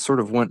fact that this sort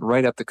of went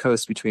right up the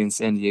coast between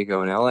San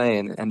Diego and LA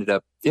and ended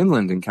up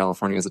inland in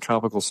California as a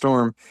tropical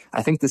storm,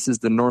 I think this is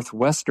the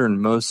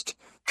northwesternmost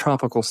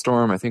tropical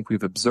storm I think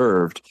we've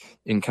observed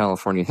in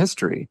California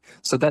history.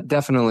 So that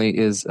definitely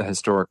is a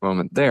historic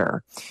moment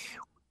there.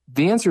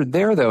 The answer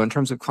there, though, in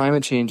terms of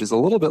climate change is a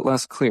little bit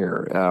less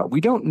clear.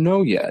 We don't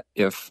know yet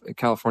if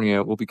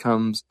California will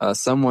become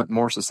somewhat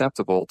more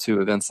susceptible to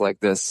events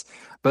like this.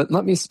 But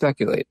let me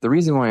speculate. The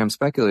reason why I'm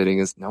speculating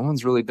is no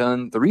one's really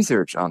done the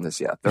research on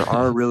this yet. There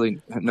are really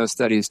no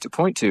studies to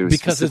point to.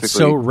 Because it's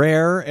so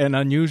rare and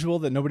unusual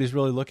that nobody's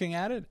really looking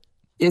at it?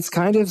 It's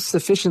kind of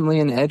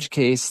sufficiently an edge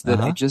case that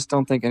I just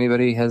don't think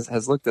anybody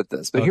has looked at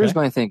this. But here's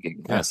my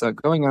thinking. Yeah. So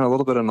going on a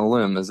little bit on a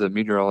limb as a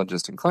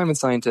meteorologist and climate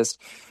scientist,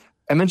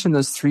 I mentioned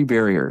those three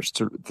barriers,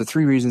 the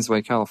three reasons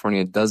why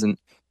California doesn't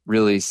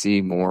really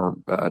see more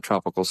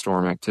tropical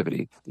storm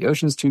activity. The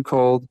ocean's too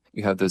cold,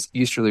 you have those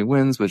easterly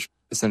winds, which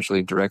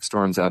essentially direct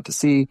storms out to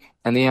sea,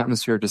 and the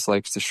atmosphere just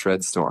likes to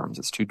shred storms.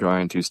 It's too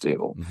dry and too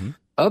stable. Mm-hmm.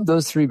 Of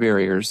those three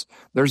barriers,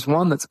 there's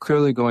one that's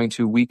clearly going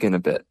to weaken a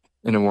bit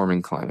in a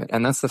warming climate,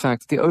 and that's the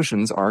fact that the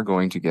oceans are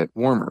going to get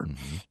warmer.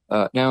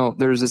 Mm-hmm. Now,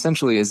 there's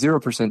essentially a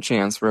 0%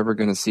 chance we're ever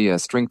going to see a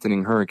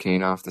strengthening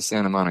hurricane off the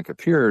Santa Monica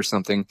Pier or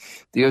something.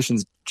 The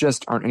oceans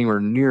just aren't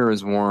anywhere near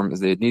as warm as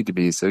they'd need to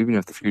be, so even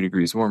if a few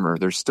degrees warmer,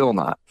 they're still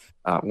not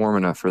warm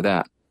enough for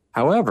that.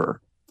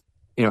 However,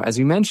 as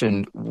you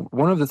mentioned,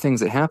 one of the things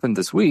that happened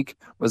this week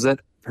was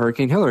that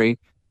Hurricane Hilary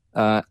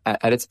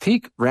at its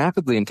peak,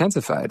 rapidly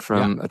intensified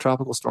from a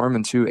tropical storm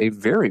into a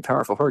very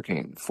powerful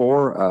hurricane.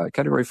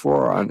 Category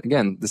 4 on,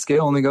 again, the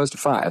scale only goes to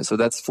 5, so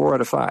that's 4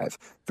 out of 5.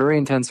 Very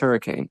intense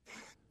hurricane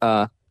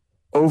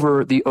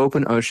over the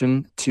open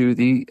ocean to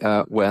the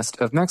west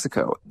of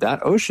Mexico.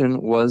 That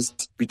ocean was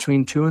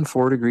between 2 and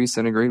 4 degrees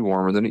centigrade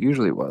warmer than it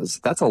usually was.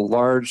 That's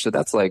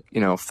that's like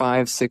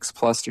 5, 6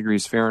 plus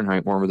degrees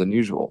Fahrenheit warmer than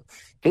usual.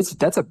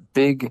 That's a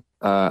big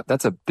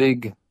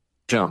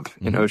jump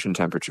in ocean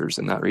temperatures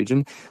in that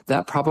region.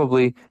 That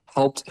probably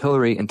helped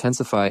Hilary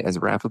intensify as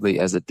rapidly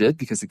as it did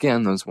because,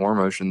 again, those warm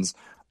oceans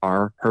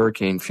are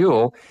hurricane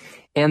fuel.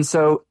 And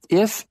so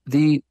if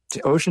the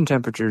ocean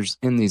temperatures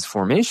in these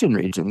formation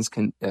regions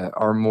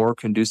are more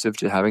conducive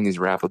to having these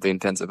rapidly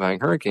intensifying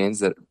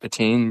hurricanes that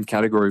attain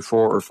Category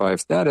 4 or 5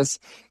 status,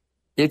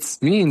 it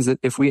means that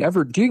if we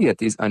ever do get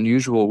these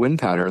unusual wind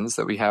patterns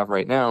that we have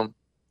right now,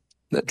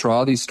 that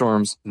draw these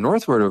storms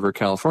northward over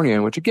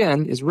California, which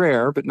again is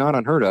rare but not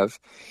unheard of,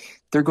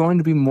 they're going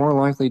to be more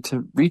likely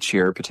to reach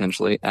here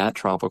potentially at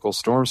tropical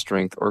storm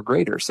strength or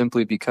greater,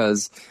 simply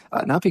because,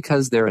 not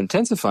because they're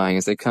intensifying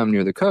as they come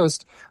near the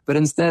coast, but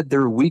instead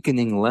they're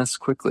weakening less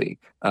quickly,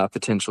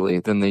 potentially,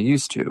 than they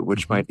used to,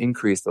 which might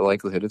increase the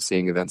likelihood of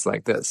seeing events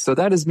like this. So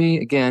that is me,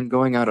 again,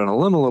 going out on a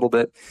limb a little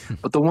bit.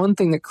 But the one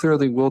thing that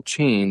clearly will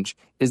change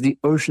is the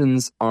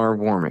oceans are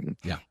warming.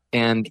 Yeah.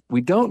 And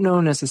we don't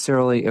know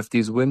necessarily if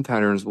these wind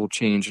patterns will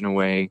change in a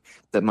way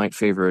that might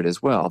favor it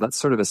as well. That's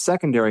sort of a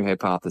secondary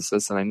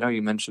hypothesis. And I know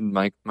you mentioned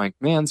Mike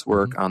Mann's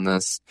work on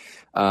this.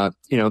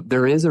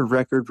 There is a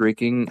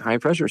record-breaking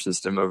high-pressure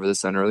system over the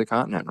center of the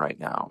continent right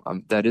now.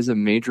 That is a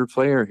major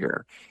player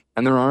here.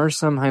 And there are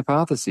some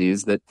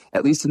hypotheses that,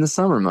 at least in the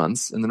summer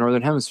months in the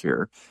Northern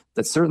Hemisphere,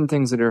 that certain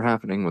things that are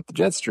happening with the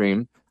jet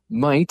stream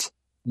might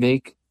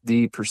make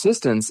the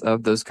persistence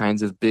of those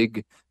kinds of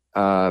big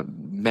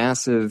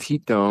massive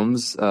heat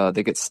domes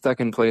that get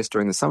stuck in place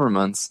during the summer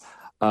months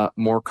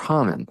more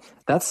common.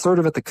 That's sort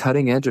of at the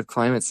cutting edge of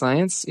climate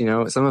science.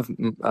 Some of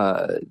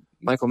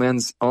Michael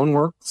Mann's own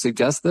work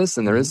suggests this,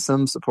 and there is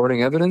some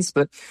supporting evidence,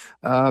 but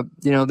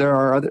there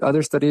are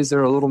other studies that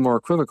are a little more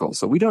equivocal.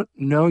 So we don't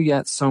know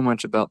yet so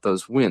much about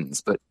those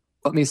winds. But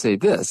let me say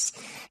this.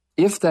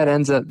 If that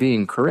ends up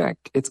being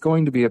correct, it's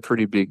going to be a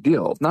pretty big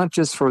deal, not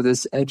just for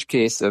this edge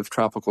case of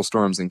tropical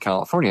storms in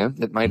California.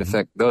 It might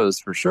affect those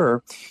for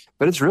sure,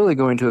 but it's really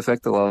going to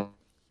affect the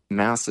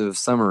massive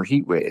summer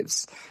heat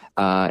waves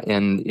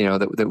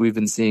that we've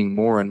been seeing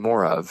more and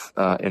more of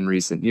in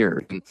recent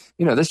years. And,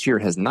 this year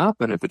has not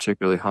been a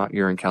particularly hot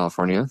year in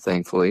California,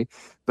 thankfully,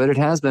 but it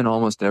has been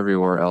almost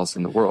everywhere else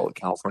in the world.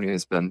 California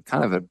has been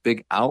kind of a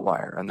big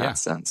outlier in that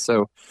sense.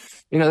 So,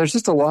 there's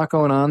just a lot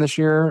going on this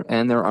year,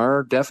 and there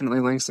are definitely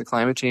links to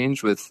climate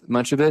change with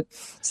much of it.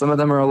 Some of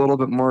them are a little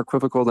bit more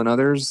equivocal than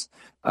others.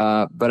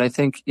 But I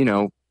think,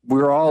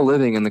 we're all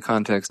living in the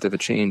context of a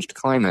changed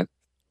climate.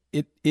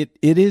 It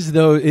is,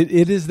 though,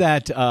 it is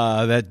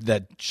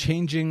that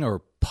changing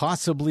or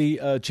possibly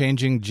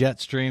changing jet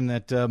stream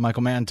that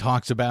Michael Mann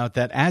talks about,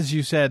 that, as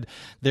you said,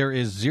 there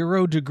is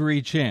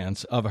 0-degree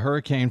chance of a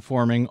hurricane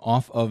forming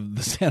off of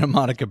the Santa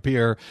Monica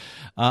Pier.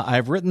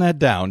 I've written that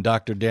down,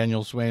 Dr.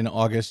 Daniel Swain,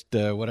 August,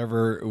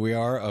 whatever we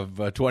are, of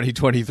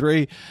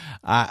 2023,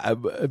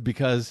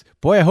 because,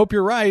 boy, I hope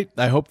you're right.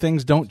 I hope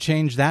things don't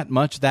change that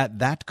much,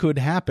 that could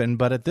happen.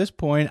 But at this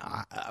point,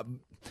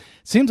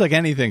 seems like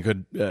anything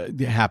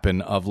could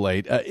happen of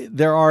late.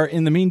 There are,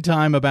 in the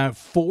meantime, about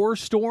 4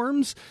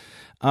 storms,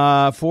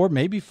 4,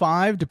 maybe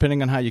 5,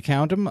 depending on how you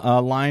count them,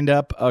 lined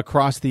up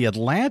across the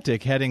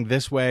Atlantic heading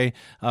this way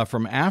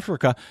from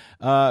Africa.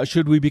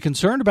 Should we be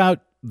concerned about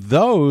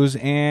those?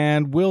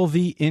 And will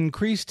the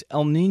increased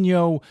El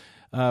Nino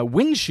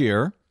wind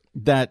shear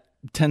that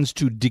tends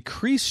to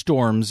decrease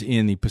storms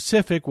in the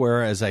Pacific,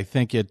 whereas I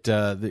think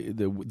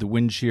the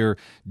wind shear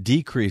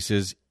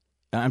decreases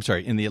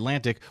in the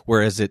Atlantic,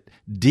 whereas it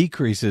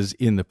decreases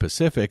in the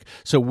Pacific.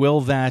 So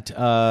will that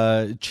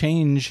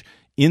change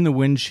in the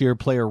wind shear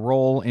play a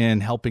role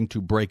in helping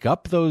to break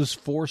up those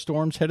 4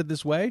 storms headed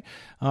this way?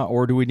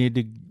 Or do we need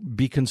to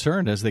be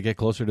concerned as they get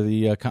closer to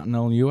the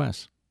continental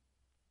U.S.?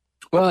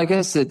 Well, I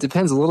guess it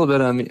depends a little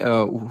bit on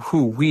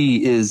who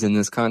 "we" is in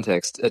this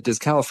context. Does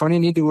California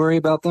need to worry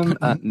about them?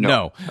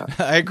 No.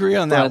 I agree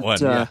on that one.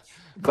 Yeah.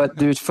 But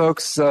there's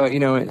folks,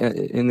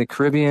 in the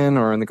Caribbean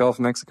or in the Gulf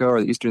of Mexico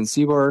or the Eastern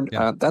Seaboard.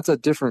 Yeah. That's a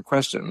different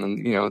question.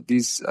 And,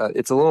 these,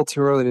 it's a little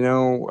too early to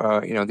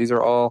know. These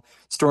are all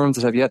storms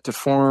that have yet to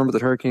form. But the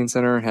Hurricane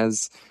Center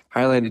has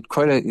highlighted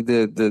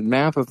the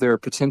map of their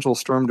potential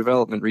storm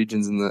development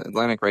regions in the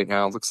Atlantic right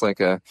now. It looks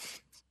like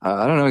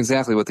I don't know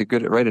exactly what the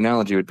right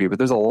analogy would be, but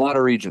there's a lot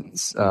of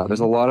regions. There's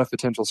a lot of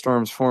potential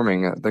storms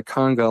forming, the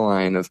conga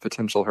line of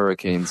potential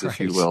hurricanes, if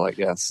you will, I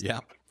guess.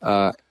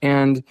 Yeah.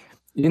 And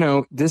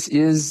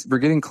we're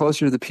getting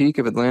closer to the peak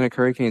of Atlantic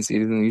hurricane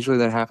season. Usually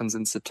that happens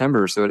in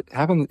September. So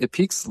it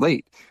peaks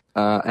late,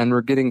 and we're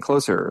getting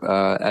closer,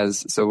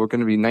 so we're going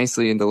to be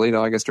nicely into late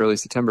August, early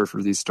September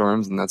for these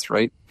storms. And that's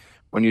right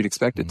when you'd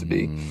expect it to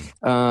be.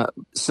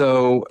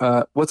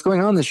 So what's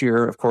going on this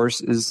year, of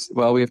course, is,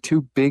 we have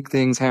 2 big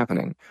things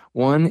happening.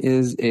 One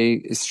is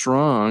a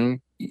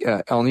strong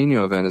El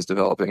Nino event is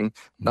developing,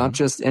 not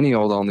just any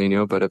old El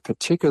Nino, but a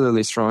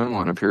particularly strong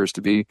one appears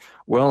to be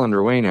well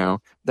underway now.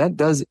 That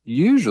does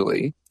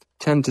usually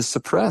tend to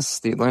suppress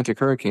the Atlantic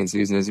hurricane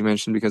season, as you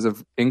mentioned, because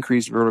of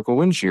increased vertical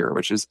wind shear,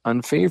 which is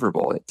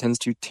unfavorable. It tends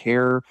to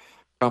tear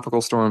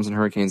tropical storms and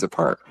hurricanes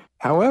apart.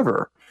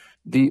 However,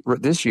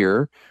 this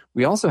year,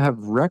 we also have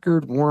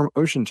record warm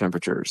ocean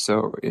temperatures.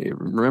 So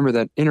remember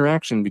that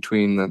interaction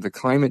between the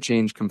climate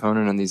change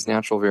component and these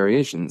natural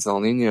variations. El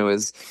Nino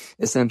is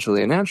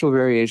essentially a natural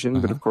variation,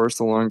 but of course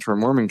the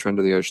long-term warming trend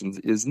of the oceans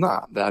is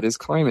not. That is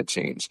climate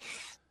change.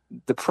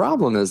 The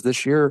problem is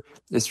this year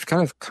is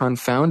kind of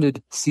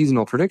confounded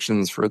seasonal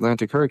predictions for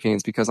Atlantic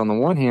hurricanes, because on the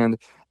one hand,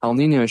 El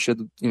Nino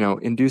should,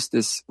 induce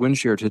this wind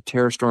shear to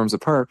tear storms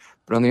apart.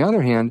 But on the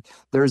other hand,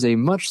 there's a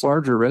much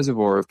larger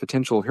reservoir of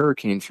potential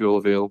hurricane fuel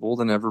available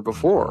than ever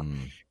before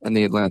in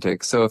the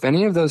Atlantic. So if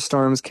any of those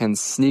storms can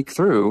sneak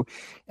through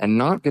and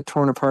not get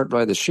torn apart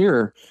by the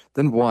shear,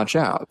 then watch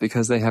out,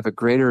 because they have a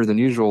greater than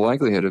usual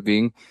likelihood of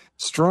being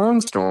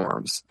strong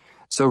storms.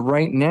 So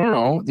right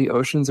now, the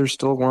oceans are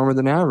still warmer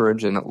than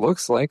average, and it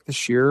looks like the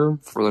shear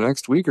for the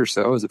next week or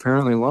so is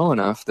apparently low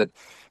enough that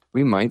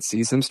we might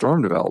see some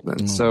storm development.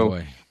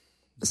 Boy.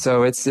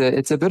 So it's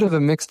a bit of a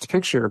mixed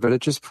picture, but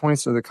it just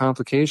points to the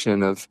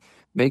complication of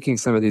making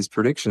some of these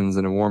predictions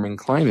in a warming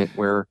climate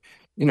where,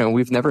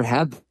 we've never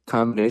had the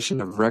combination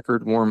of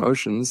record warm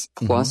oceans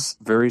plus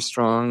very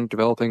strong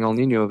developing El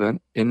Nino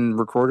event in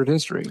recorded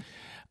history.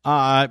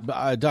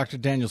 Dr.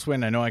 Daniel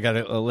Swain, I know I got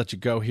to let you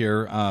go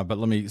here, but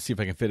let me see if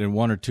I can fit in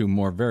 1 or 2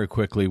 more very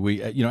quickly.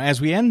 We,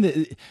 as we end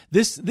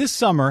this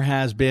summer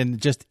has been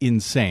just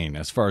insane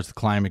as far as the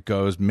climate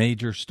goes.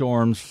 Major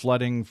storms,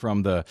 flooding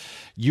from the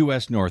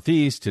U.S.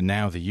 Northeast to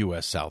now the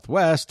U.S.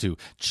 Southwest to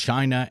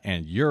China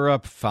and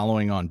Europe,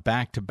 following on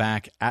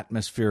back-to-back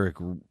atmospheric,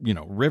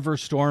 river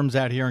storms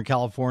out here in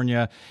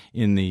California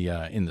in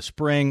the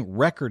spring.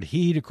 Record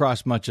heat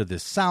across much of the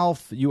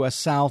South, U.S.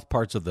 South,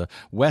 parts of the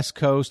West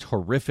Coast.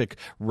 Horrific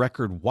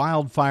record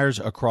wildfires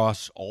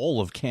across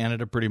all of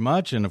Canada pretty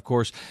much, and of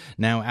course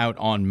now out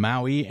on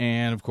Maui,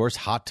 and of course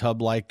hot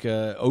tub like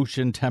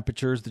ocean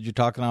temperatures that you're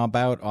talking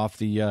about off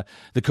the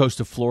coast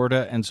of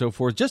Florida and so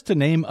forth, just to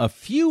name a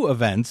few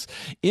events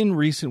in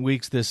recent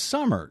weeks this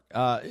summer.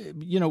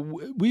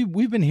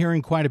 We've been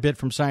hearing quite a bit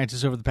from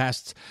scientists over the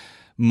past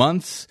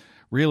months,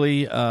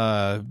 really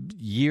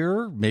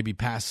year, maybe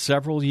past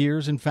several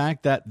years, in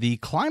fact, that the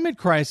climate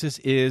crisis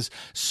is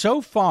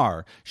so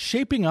far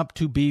shaping up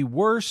to be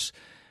worse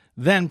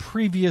than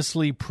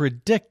previously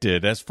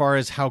predicted as far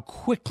as how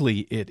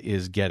quickly it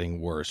is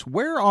getting worse.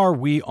 Where are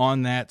we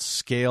on that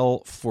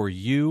scale for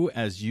you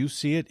as you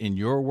see it in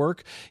your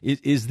work?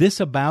 Is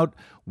this about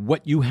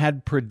what you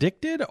had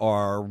predicted?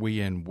 Are we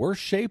in worse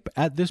shape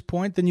at this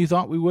point than you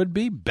thought we would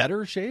be?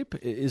 Better shape?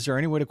 Is there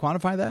any way to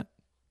quantify that?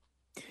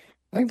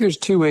 I think there's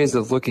two ways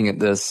of looking at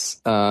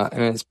this,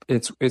 and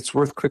it's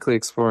worth quickly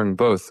exploring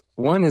both.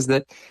 One is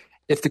that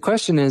if the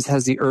question is,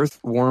 has the Earth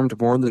warmed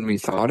more than we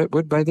thought it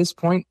would by this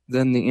point,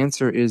 then the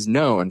answer is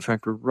no. In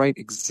fact, we're right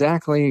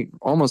exactly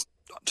almost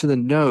to the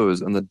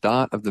nose on the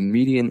dot of the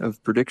median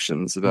of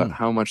predictions about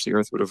how much the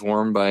Earth would have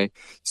warmed by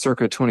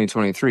circa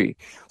 2023.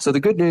 So the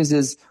good news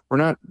is we're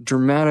not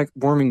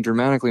warming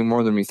dramatically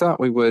more than we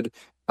thought we would,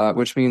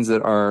 which means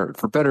that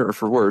for better or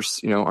for worse,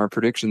 our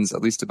predictions,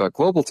 at least about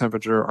global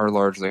temperature, are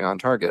largely on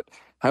target.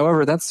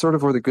 However, that's sort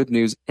of where the good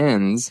news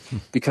ends,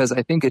 because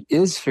I think it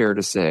is fair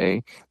to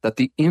say that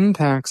the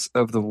impacts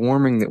of the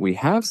warming that we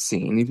have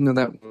seen, even though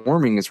that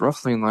warming is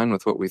roughly in line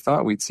with what we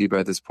thought we'd see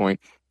by this point,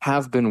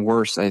 have been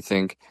worse, I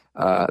think,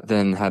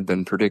 than had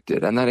been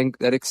predicted. And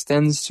that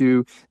extends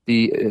to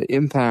the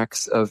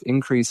impacts of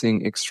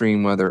increasing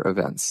extreme weather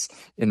events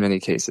in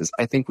many cases.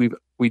 I think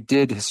we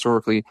did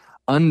historically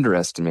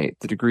underestimate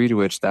the degree to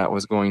which that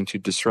was going to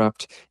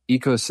disrupt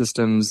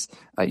ecosystems,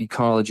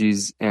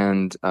 ecologies,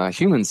 and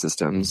human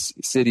systems,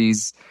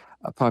 cities,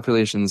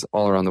 populations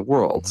all around the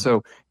world.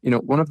 So,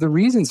 one of the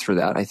reasons for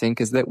that, I think,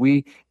 is that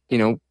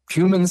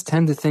humans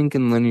tend to think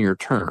in linear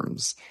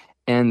terms.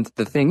 And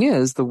the thing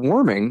is, the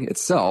warming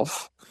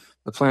itself,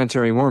 the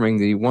planetary warming,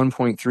 the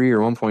 1.3 or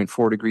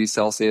 1.4 degrees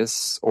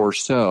Celsius or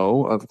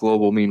so of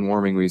global mean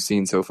warming we've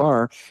seen so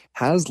far,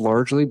 has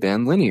largely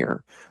been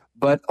linear.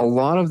 But a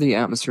lot of the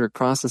atmospheric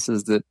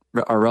processes that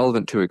are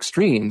relevant to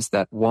extremes,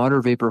 that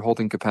water vapor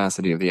holding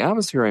capacity of the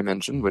atmosphere I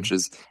mentioned, which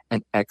is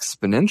an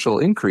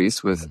exponential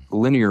increase with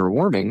linear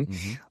warming,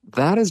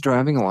 that is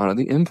driving a lot of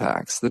the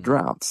impacts, the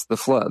droughts, the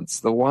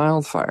floods, the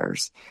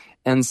wildfires.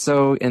 And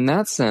so in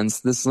that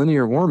sense, this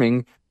linear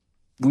warming,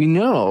 we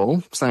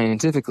know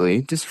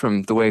scientifically, just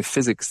from the way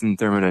physics and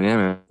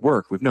thermodynamics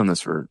work, we've known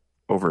this for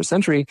over a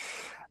century,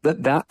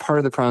 that part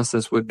of the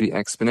process would be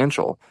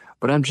exponential.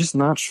 But I'm just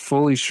not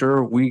fully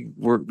sure we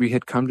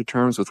had come to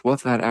terms with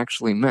what that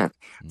actually meant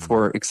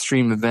for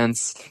extreme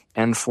events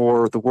and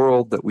for the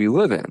world that we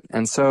live in.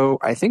 And so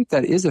I think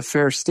that is a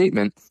fair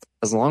statement,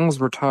 as long as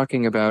we're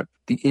talking about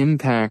the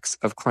impacts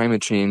of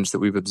climate change that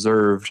we've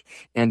observed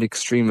and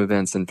extreme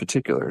events in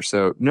particular.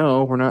 So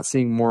no, we're not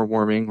seeing more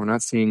warming. We're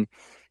not seeing,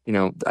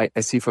 I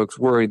see folks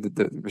worried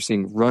that we're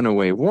seeing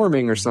runaway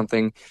warming or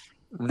something.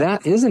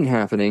 That isn't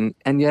happening,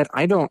 and yet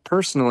I don't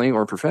personally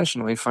or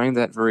professionally find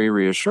that very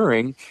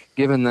reassuring,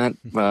 given that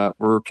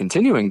we're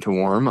continuing to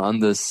warm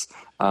on this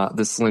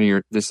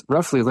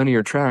roughly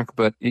linear track.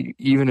 But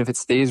even if it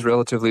stays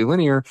relatively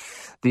linear,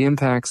 the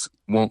impacts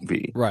won't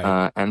be.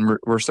 Right. And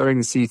we're starting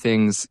to see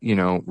things,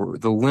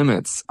 the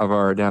limits of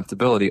our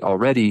adaptability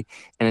already,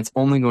 and it's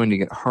only going to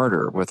get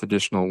harder with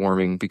additional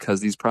warming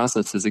because these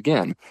processes,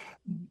 again,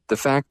 the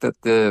fact that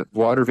the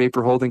water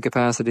vapor holding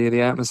capacity of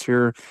the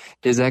atmosphere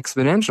is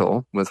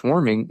exponential with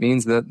warming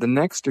means that the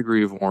next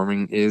degree of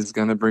warming is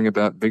going to bring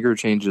about bigger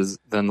changes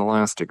than the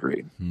last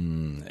degree.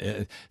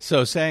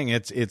 So saying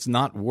it's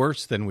not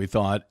worse than we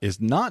thought is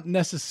not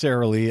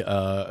necessarily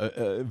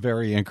a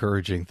very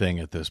encouraging thing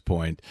at this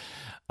point.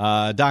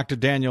 Dr.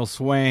 Daniel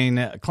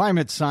Swain,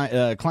 climate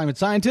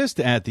scientist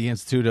at the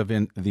Institute of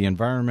the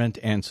Environment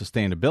and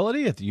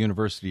Sustainability at the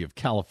University of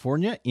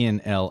California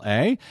in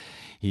L.A.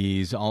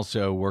 He's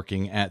also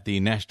working at the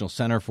National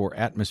Center for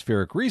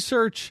Atmospheric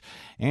Research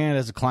and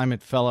as a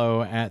climate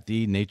fellow at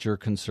the Nature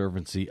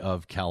Conservancy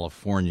of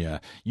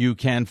California. You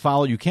can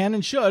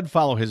and should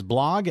follow his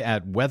blog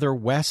at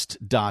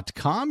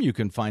weatherwest.com. You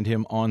can find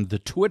him on the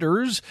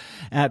Twitters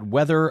at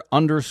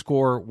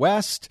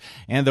weather_west.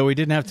 And though we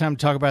didn't have time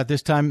to talk about it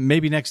this time,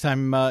 maybe next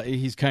time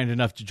he's kind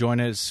enough to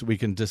join us, we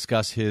can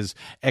discuss his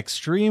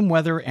extreme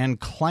weather and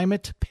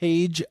climate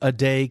page a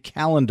day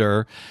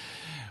calendar,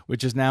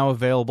 which is now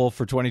available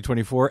for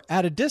 2024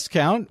 at a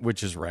discount,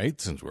 which is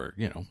right, since we're,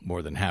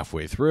 more than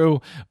halfway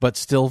through, but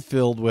still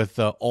filled with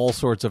all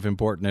sorts of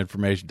important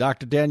information.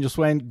 Dr. Daniel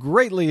Swain,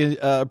 greatly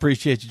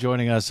appreciate you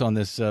joining us on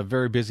this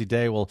very busy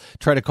day. We'll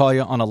try to call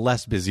you on a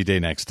less busy day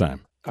next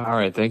time. All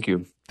right. Thank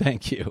you.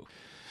 Thank you.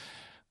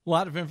 A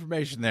lot of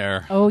information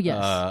there. Oh, yes.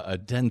 A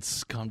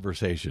dense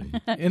conversation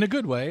in a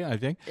good way, I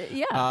think.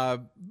 Yeah. I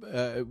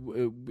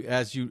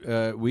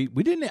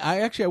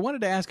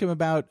wanted to ask him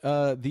about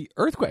the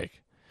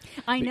earthquake.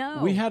 I know.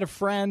 We had a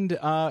friend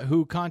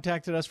who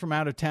contacted us from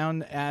out of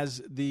town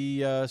as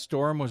the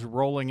storm was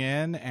rolling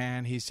in,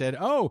 and he said,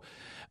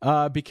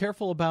 be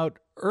careful about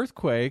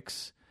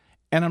earthquakes.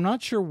 And I'm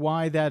not sure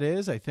why that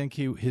is. I think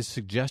his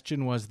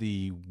suggestion was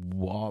the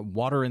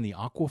water in the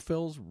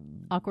aquifers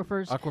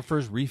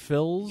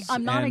refills.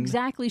 I'm not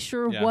exactly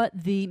sure what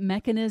the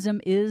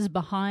mechanism is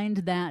behind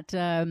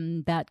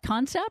that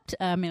concept.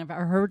 I mean, I've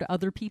heard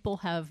other people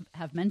have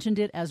mentioned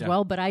it as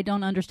well, but I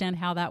don't understand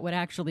how that would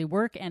actually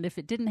work. And if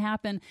it didn't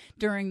happen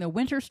during the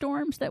winter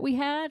storms that we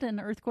had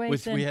and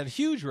earthquakes, we had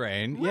huge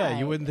rain. Right. Yeah,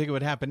 you wouldn't think it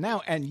would happen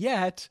now. And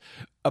yet,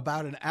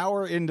 About an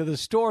hour into the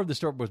storm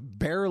was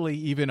barely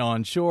even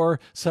on shore.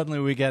 Suddenly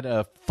we get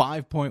a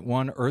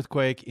 5.1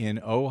 earthquake in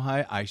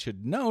Ojai. I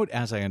should note,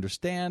 as I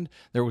understand,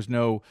 there was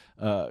no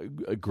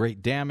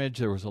great damage.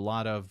 There was a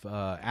lot of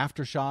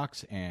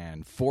aftershocks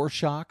and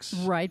foreshocks.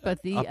 Right, but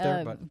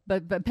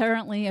but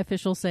apparently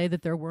officials say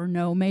that there were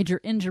no major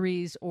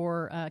injuries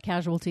or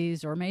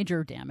casualties or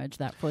major damage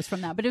that was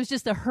from that. But it was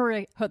just the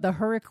hurricane,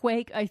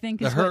 I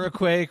think. The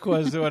hurricane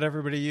was what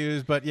everybody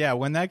used. But yeah,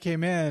 when that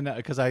came in,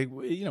 because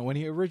when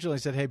he originally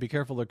said, "Hey, be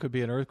careful, there could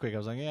be an earthquake," I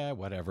was like, "Yeah,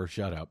 whatever,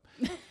 shut up."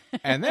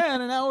 And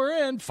then an hour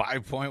in,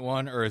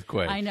 5.1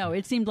 earthquake. I know.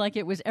 It seemed like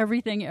it was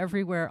everything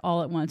everywhere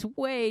all at once.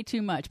 Way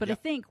too much. But I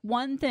think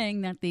one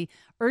thing that the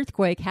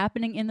earthquake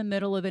happening in the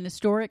middle of an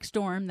historic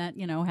storm that,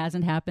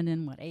 hasn't happened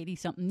in,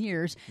 80-something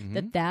years,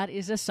 that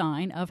is a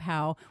sign of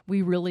how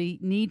we really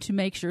need to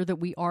make sure that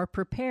we are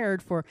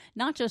prepared for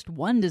not just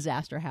one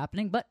disaster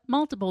happening, but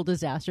multiple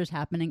disasters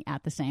happening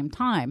at the same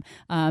time.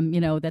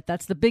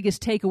 That's the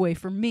biggest takeaway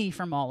for me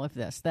from all of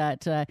this,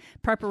 that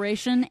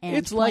preparation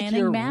and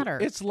planning matter.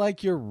 It's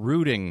like you're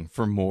rooting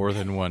for more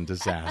than one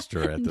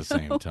disaster at the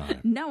same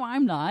time. No,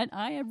 I'm not.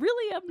 I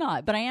really am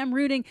not. But I am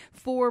rooting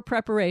for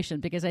preparation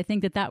because I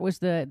think that was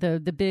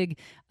the big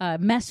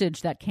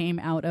message that came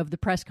out of the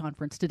press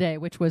conference today,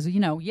 which was,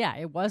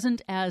 it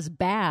wasn't as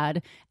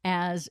bad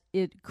as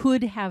it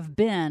could have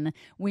been.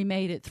 We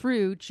made it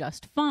through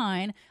just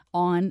fine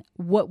on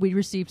what we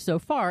received so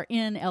far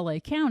in LA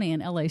County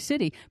and LA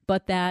City,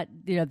 but that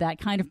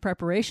kind of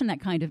preparation, that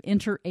kind of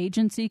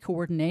interagency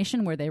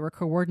coordination where they were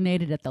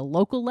coordinated at the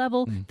local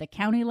level, the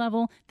county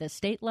level, the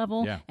state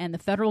level, and the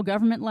federal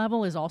government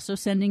level is also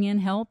sending in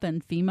help,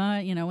 and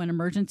FEMA, an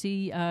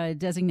emergency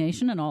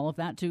designation and all of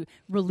that to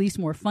release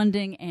more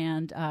funding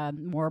and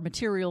more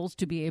materials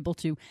to be able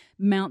to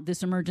mount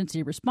this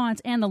emergency response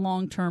and the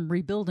long-term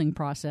rebuilding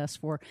process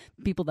for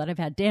people that have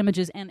had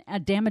damages and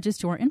damages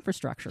to our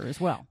infrastructure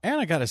as well. And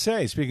I got to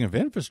say, speaking of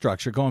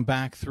infrastructure, going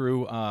back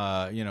through,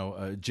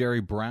 Jerry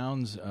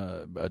Brown's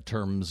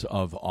terms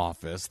of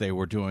office, they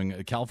were doing,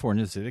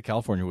 the state of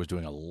California was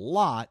doing a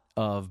lot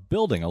of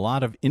building, a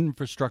lot of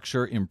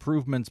infrastructure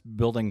improvements,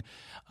 building,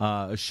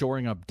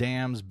 shoring up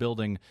dams,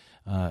 building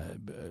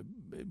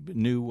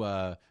new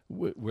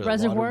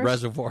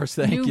reservoirs.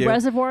 Thank you.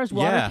 Reservoirs,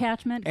 water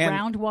catchment,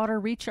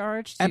 groundwater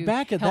recharge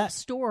to help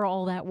store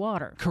all that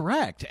water.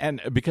 Correct.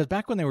 And because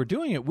back when they were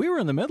doing it, we were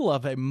in the middle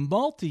of a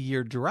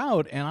multi-year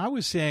drought, and I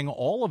was seeing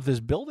all of this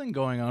building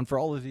going on for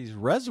all of these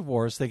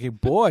reservoirs, thinking,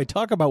 boy,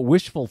 talk about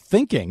wishful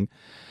thinking.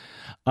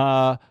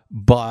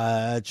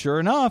 But sure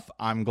enough,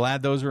 I'm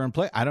glad those are in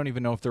place. I don't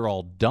even know if they're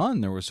all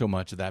done. There was so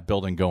much of that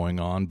building going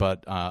on,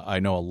 but I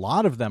know a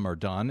lot of them are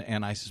done,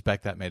 and I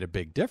suspect that made a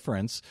big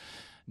difference,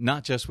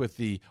 not just with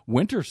the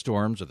winter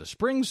storms or the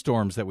spring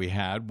storms that we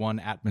had, one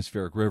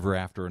atmospheric river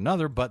after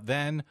another, but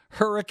then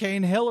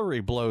Hurricane Hillary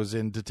blows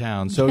into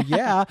town. So,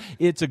 yeah,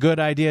 it's a good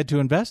idea to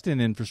invest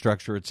in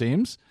infrastructure, it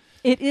seems.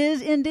 It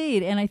is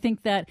indeed, and I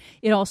think that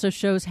it also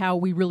shows how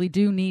we really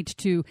do need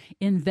to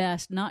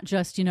invest, not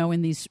just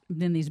in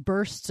these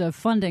bursts of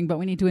funding, but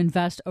we need to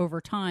invest over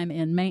time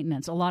in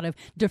maintenance. A lot of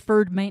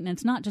deferred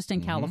maintenance, not just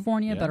in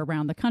California, but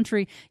around the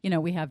country.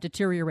 We have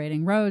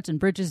deteriorating roads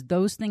and bridges.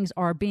 Those things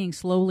are being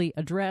slowly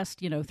addressed,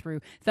 through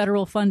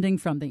federal funding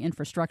from the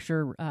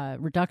Infrastructure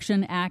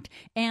Reduction Act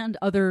and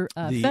other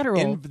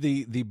federal.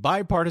 The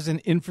Bipartisan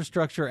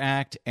Infrastructure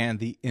Act and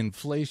the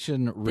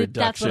Inflation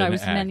Reduction That's what I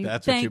was Act. meaning.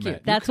 That's Thank what you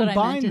meant. That's what I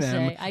meant to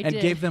say. I and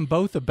did. Gave them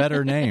both a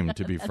better name,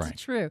 to be That's frank.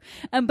 true.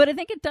 But I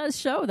think it does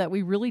show that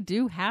we really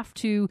do have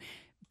to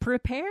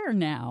prepare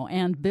now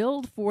and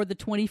build for the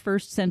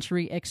 21st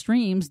century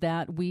extremes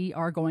that we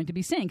are going to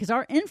be seeing, because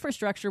our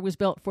infrastructure was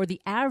built for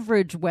the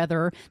average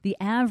weather, the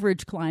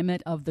average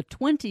climate of the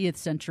 20th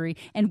century,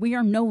 and we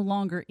are no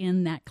longer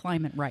in that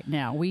climate right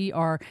now. We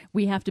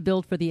have to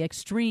build for the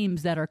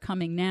extremes that are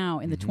coming now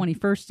in the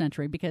 21st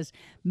century, because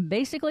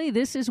basically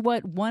this is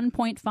what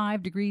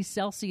 1.5 degrees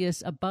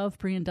Celsius above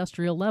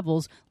pre-industrial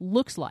levels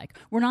looks like.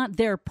 We're not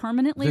there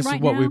permanently right now. This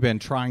is what we've been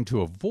trying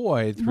to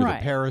avoid through the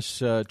Paris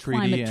Treaty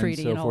Climate and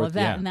Treaty so and all forth. of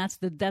that, and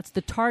that's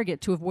the target,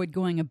 to avoid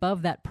going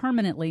above that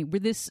permanently.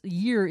 This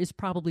year is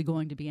probably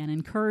going to be an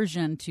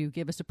incursion to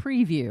give us a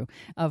preview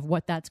of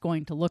what that's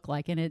going to look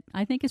like, and it,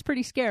 I think, is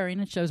pretty scary,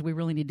 and it shows we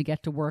really need to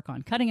get to work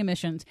on cutting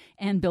emissions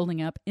and building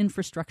up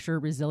infrastructure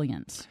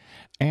resilience.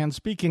 And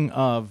speaking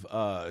of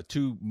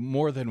to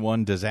more than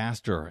one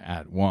disaster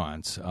at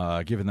once,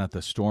 given that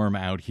the storm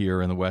out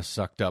here in the West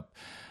sucked up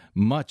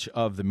much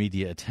of the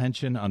media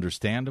attention,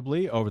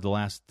 understandably, over the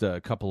last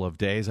couple of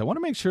days, I want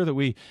to make sure that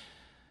we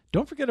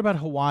don't forget about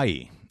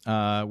Hawaii,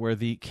 where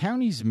the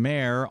county's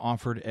mayor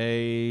offered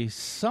a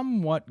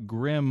somewhat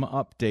grim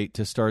update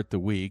to start the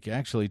week.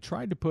 Actually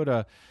tried to put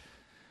a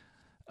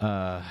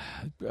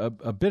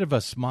bit of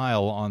a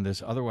smile on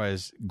this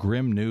otherwise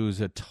grim news.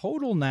 A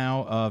total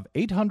now of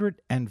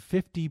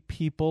 850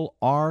 people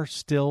are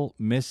still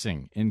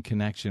missing in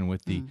connection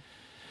with the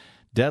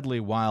deadly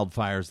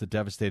wildfires that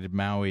devastated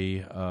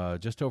Maui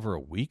just over a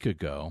week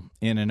ago.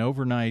 In an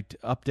overnight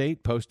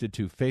update posted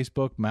to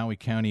Facebook, Maui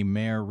County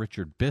Mayor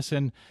Richard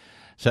Bisson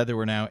said there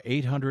were now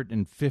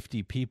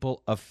 850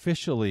 people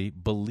officially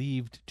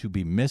believed to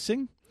be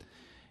missing.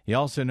 He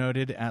also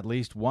noted at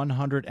least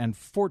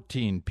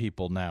 114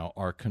 people now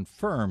are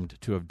confirmed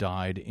to have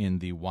died in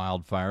the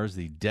wildfires,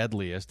 the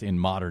deadliest in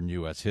modern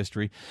U.S.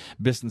 history.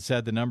 Bisson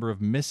said the number of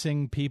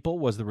missing people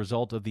was the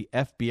result of the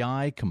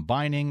FBI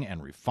combining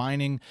and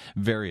refining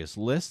various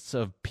lists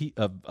of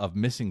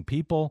missing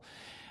people.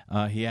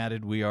 He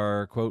added, we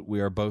are, quote, we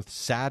are both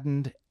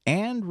saddened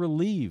and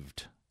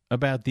relieved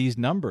about these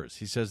numbers.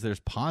 He says there's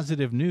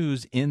positive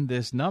news in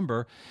this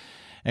number,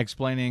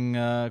 explaining,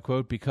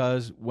 quote,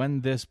 because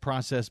when this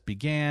process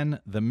began,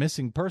 the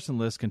missing person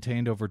list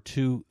contained over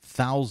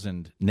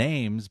 2,000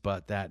 names,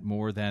 but that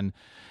more than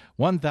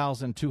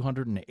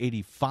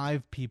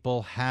 1,285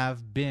 people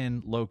have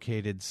been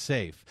located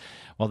safe.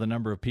 While the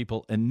number of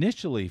people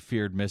initially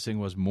feared missing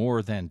was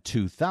more than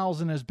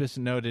 2,000, as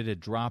Bisson noted, it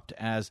dropped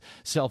as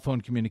cell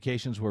phone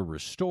communications were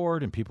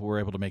restored and people were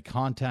able to make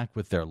contact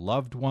with their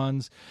loved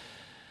ones.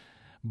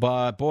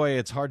 But, boy,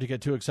 it's hard to get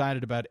too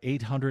excited about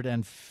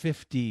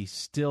 850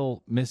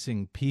 still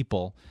missing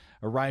people,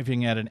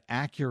 arriving at an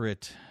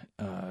accurate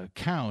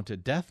count, a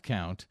death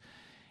count,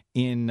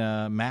 in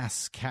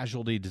mass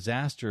casualty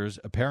disasters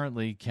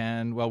apparently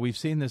can, well, we've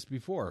seen this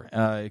before.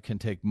 It can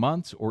take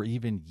months or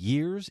even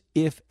years,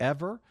 if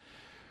ever.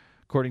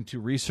 According to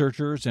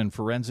researchers and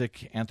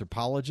forensic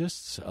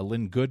anthropologists,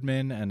 Lynn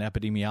Goodman, an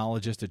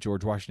epidemiologist at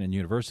George Washington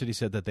University,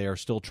 said that they are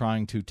still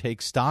trying to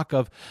take stock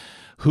of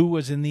who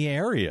was in the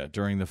area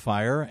during the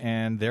fire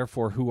and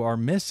therefore who are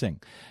missing.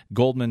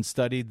 Goldman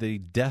studied the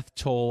death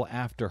toll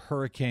after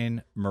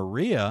Hurricane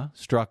Maria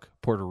struck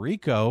Puerto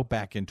Rico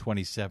back in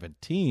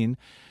 2017,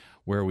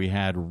 where we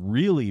had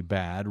really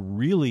bad,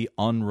 really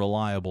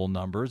unreliable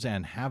numbers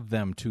and have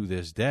them to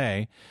this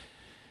day.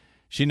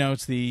 She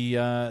notes the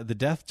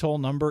death toll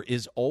number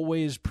is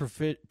always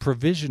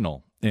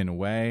provisional in a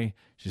way.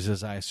 She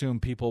says, I assume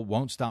people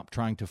won't stop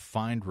trying to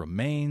find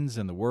remains,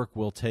 and the work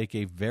will take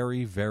a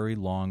very, very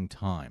long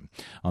time.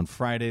 On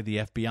Friday, the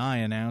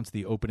FBI announced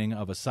the opening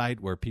of a site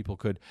where people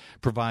could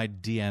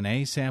provide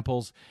DNA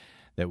samples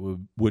that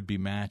would be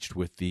matched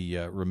with the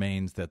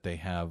remains that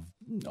have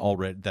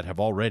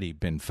already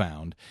been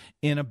found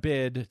in a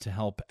bid to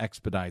help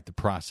expedite the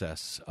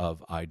process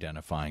of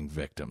identifying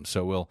victims.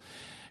 So we'll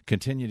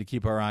continue to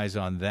keep our eyes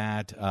on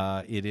that.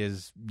 It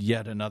is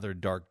yet another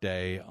dark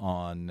day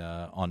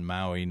on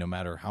Maui, no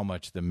matter how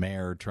much the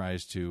mayor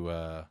tries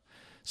to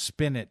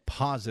spin it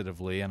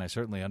positively, and I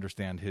certainly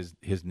understand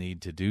his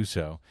need to do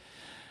so.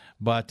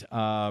 But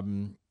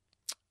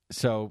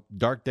so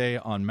dark day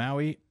on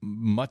Maui.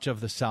 Much of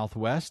the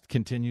Southwest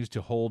continues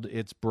to hold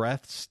its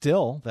breath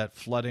still. That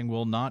flooding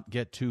will not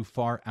get too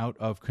far out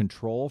of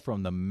control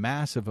from the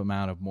massive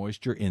amount of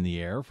moisture in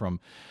the air from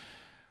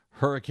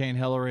Hurricane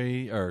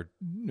Hillary,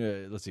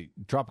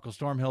 Tropical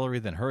Storm Hillary,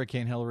 then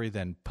Hurricane Hillary,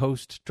 then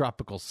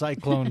post-tropical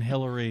cyclone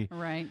Hillary.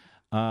 Right.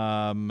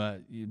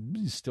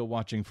 Still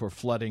watching for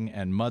flooding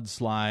and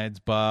mudslides,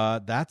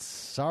 but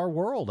that's our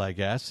world, I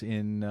guess,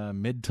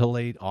 in mid to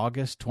late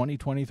August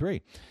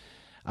 2023.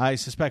 I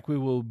suspect we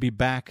will be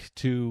back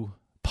to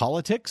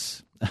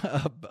politics.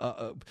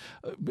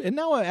 And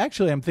now,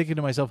 actually, I'm thinking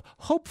to myself,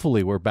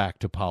 hopefully we're back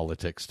to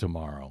politics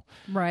tomorrow.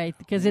 Right,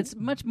 because it's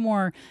much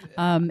more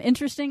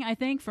interesting, I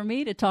think, for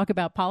me to talk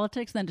about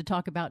politics than to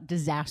talk about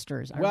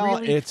disasters. I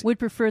really would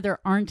prefer there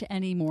aren't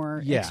any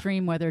more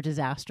extreme weather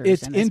disasters.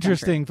 It's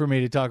interesting for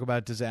me to talk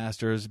about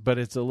disasters, but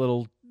it's a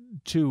little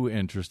too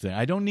interesting.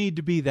 I don't need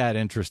to be that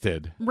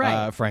interested,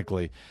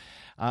 frankly.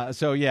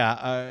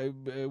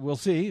 We'll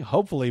see.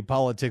 Hopefully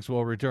politics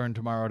will return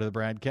tomorrow to the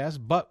BradCast,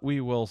 but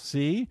we will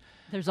see.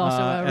 There's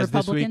also a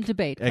Republican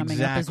debate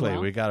coming up as well. Exactly.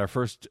 We got our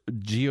first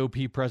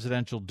GOP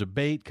presidential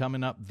debate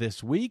coming up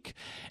this week,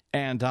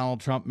 and Donald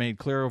Trump made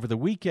clear over the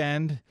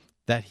weekend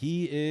that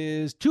he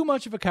is too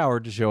much of a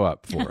coward to show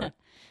up for it.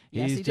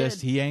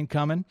 He ain't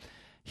coming.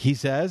 He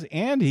says,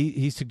 and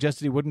he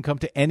suggested he wouldn't come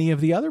to any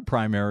of the other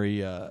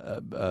primary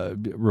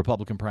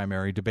Republican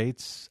primary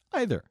debates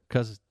either,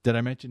 because, did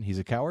I mention, he's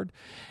a coward?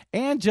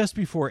 And just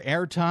before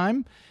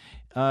airtime,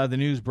 the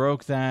news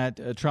broke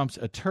that Trump's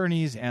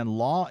attorneys and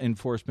law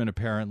enforcement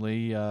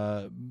apparently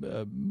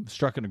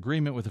struck an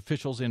agreement with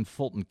officials in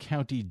Fulton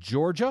County,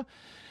 Georgia.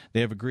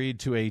 They have agreed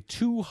to a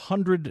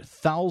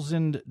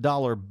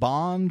 $200,000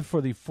 bond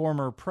for the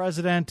former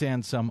president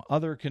and some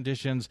other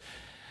conditions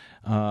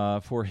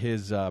for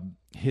his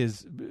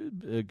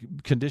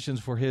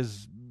conditions for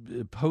his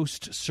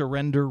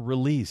post-surrender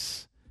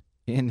release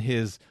in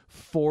his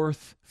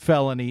fourth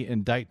felony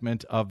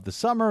indictment of the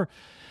summer,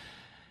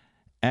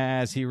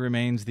 as he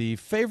remains the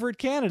favorite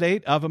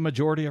candidate of a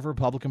majority of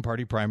Republican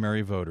Party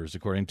primary voters,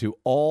 according to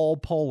all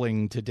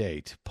polling to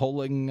date.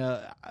 Polling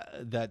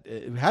that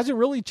hasn't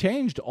really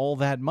changed all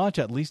that much,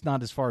 at least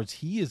not as far as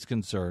he is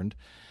concerned,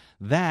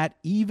 that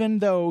even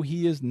though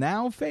he is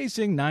now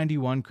facing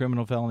 91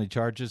 criminal felony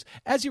charges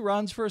as he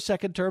runs for a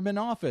second term in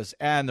office.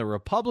 And the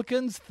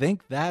Republicans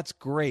think that's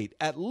great.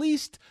 At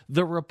least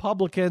the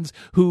Republicans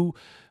who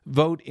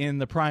vote in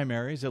the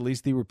primaries, at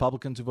least the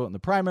Republicans who vote in the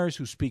primaries,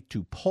 who speak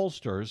to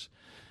pollsters,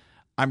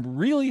 I'm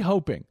really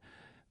hoping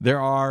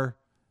there are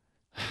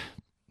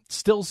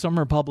still some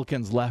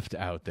Republicans left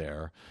out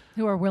there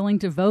who are willing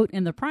to vote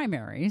in the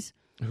primaries,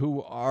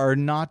 who are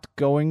not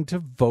going to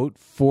vote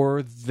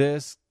for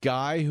this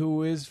guy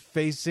who is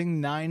facing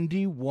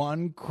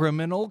 91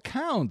 criminal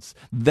counts.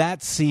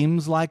 That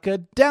seems like a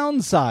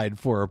downside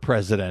for a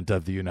president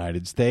of the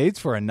United States,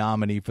 for a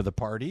nominee for the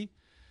party.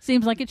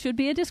 Seems like it should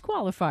be a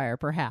disqualifier,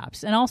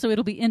 perhaps. And also,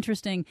 it'll be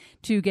interesting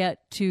to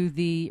get to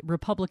the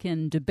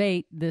Republican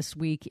debate this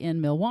week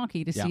in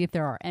Milwaukee to see if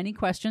there are any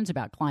questions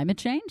about climate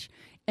change,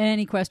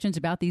 any questions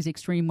about these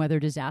extreme weather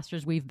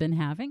disasters we've been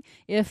having.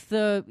 If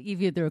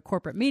either the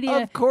corporate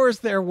media, of course,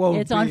 there won't.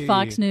 It's on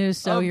Fox News,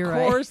 so you're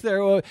right. Of course,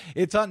 there will.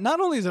 It's on. Not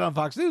only is it on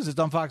Fox News, it's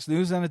on Fox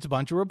News, and it's a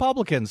bunch of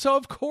Republicans. So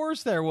of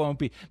course there won't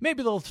be.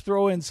 Maybe they'll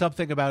throw in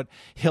something about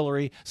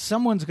Hillary.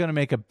 Someone's going to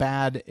make a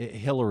bad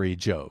Hillary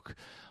joke.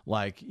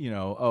 Like,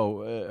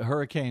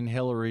 Hurricane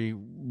Hillary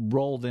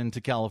rolled into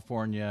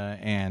California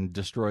and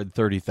destroyed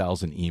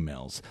 30,000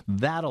 emails.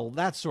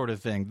 That sort of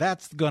thing.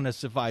 That's going to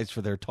suffice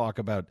for their talk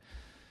about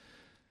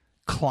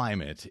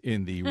climate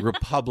in the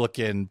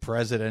Republican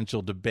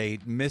presidential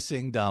debate,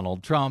 missing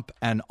Donald Trump,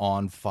 and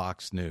on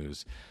Fox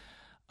News.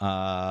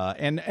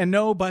 And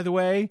no, by the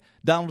way,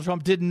 Donald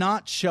Trump did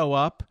not show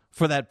up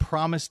for that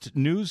promised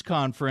news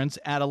conference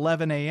at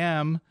 11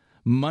 a.m.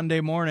 Monday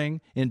morning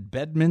in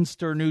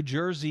Bedminster, New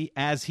Jersey,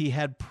 as he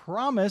had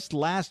promised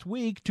last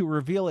week to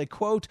reveal a,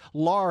 quote,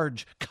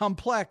 large,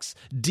 complex,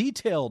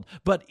 detailed,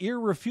 but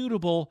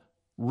irrefutable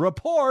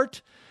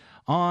report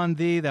on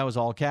that was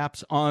all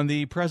caps, on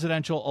the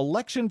presidential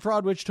election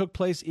fraud which took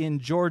place in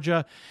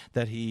Georgia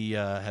that he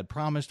had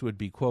promised would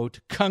be,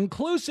 quote,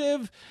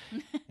 conclusive,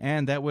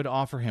 and that would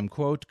offer him,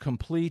 quote,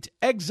 complete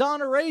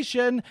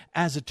exoneration.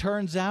 As it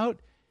turns out,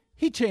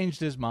 he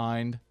changed his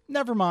mind.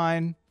 Never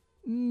mind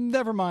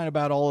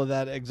about all of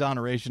that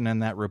exoneration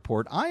and that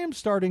report. I am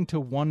starting to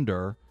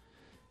wonder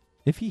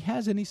if he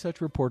has any such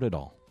report at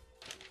all.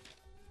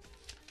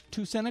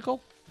 Too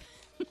cynical?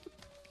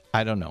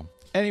 I don't know.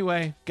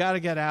 Anyway, got to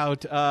get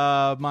out.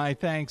 My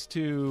thanks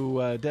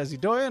to Desi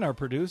Doyen, our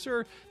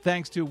producer.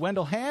 Thanks to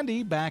Wendell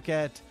Handy back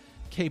at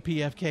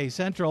KPFK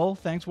Central.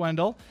 Thanks,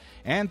 Wendell.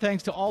 And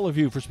thanks to all of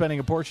you for spending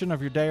a portion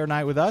of your day or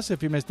night with us.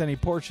 If you missed any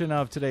portion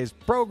of today's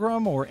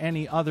program or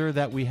any other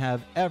that we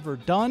have ever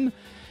done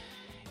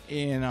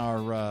in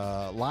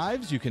our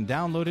lives, you can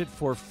download it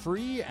for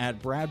free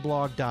at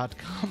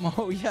bradblog.com.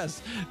 Oh,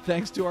 yes.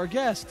 Thanks to our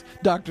guest,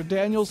 Dr.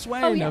 Daniel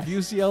Swain of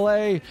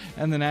UCLA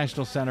and the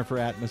National Center for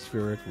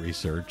Atmospheric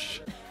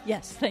Research.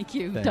 Yes, thank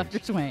you, Thanks.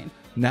 Dr. Swain.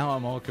 Now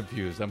I'm all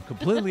confused. I'm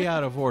completely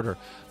out of order.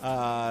 You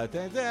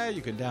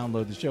can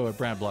download the show at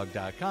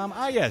bradblog.com.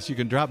 Yes, you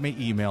can drop me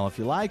email if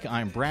you like.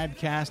 I'm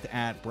BradCast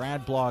at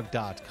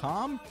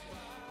bradblog.com.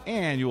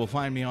 And you will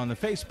find me on the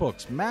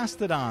Facebooks,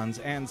 Mastodons,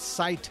 and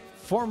site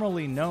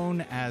formerly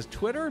known as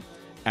Twitter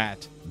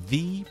at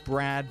The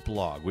Brad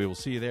Blog. We will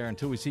see you there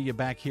until we see you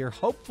back here,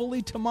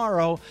 hopefully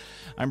tomorrow.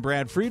 I'm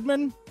Brad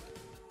Friedman.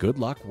 Good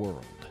luck,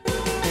 world.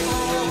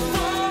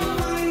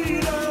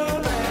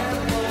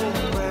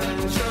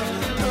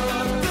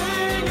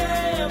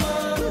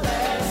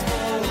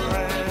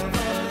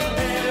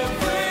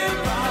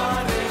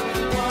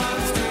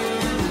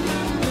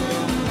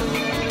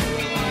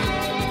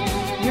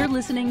 You're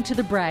listening to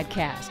the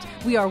BradCast.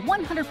 We are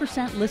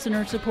 100%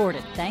 listener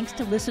supported, thanks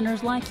to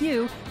listeners like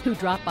you who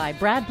drop by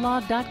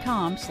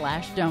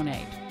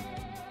bradblog.com/donate.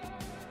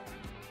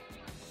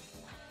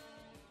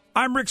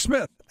 I'm Rick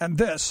Smith, and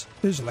this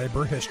is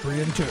Labor History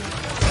in 2.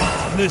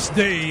 On this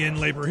day in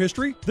labor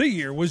history, the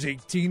year was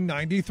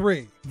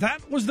 1893.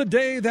 That was the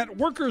day that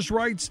workers'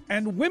 rights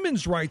and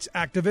women's rights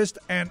activist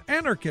and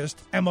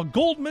anarchist Emma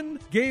Goldman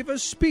gave a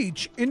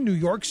speech in New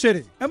York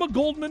City. Emma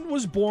Goldman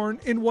was born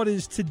in what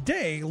is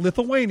today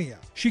Lithuania.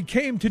 She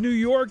came to New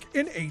York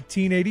in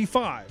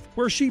 1885,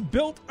 where she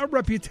built a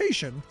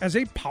reputation as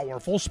a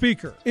powerful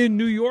speaker. In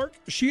New York,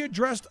 she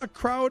addressed a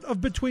crowd of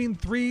between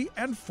 3,000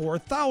 and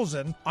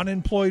 4,000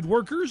 unemployed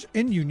workers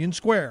in Union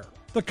Square.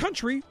 The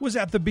country was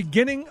at the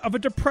beginning of a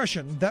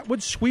depression that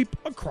would sweep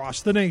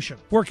across the nation.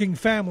 Working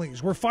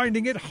families were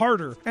finding it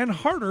harder and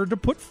harder to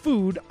put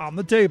food on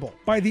the table.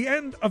 By the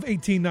end of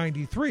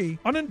 1893,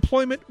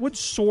 unemployment would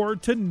soar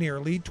to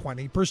nearly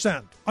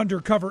 20%.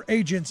 Undercover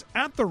agents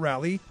at the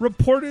rally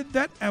reported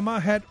that Emma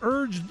had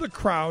urged the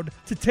crowd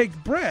to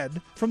take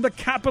bread from the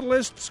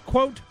capitalists,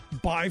 quote,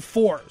 by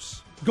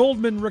force.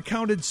 Goldman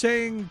recounted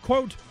saying,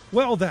 quote,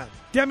 well then,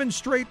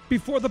 demonstrate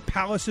before the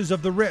palaces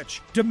of the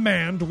rich,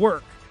 demand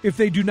work. If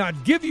they do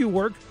not give you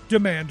work,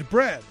 demand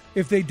bread.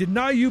 If they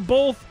deny you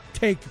both,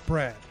 take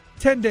bread.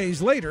 10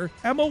 days later,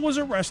 Emma was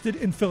arrested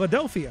in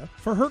Philadelphia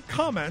for her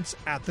comments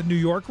at the New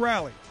York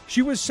rally.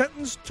 She was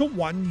sentenced to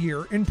 1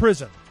 year in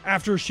prison.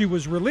 After she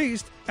was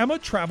released, Emma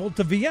traveled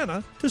to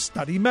Vienna to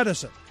study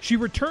medicine. She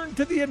returned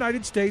to the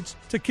United States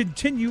to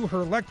continue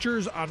her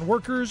lectures on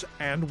workers'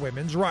 and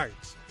women's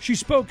rights. She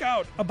spoke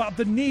out about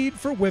the need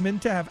for women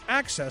to have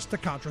access to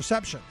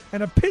contraception,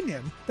 an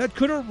opinion that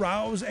could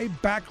arouse a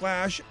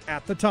backlash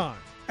at the time.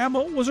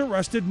 Emma was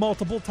arrested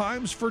multiple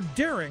times for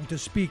daring to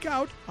speak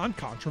out on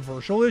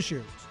controversial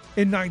issues.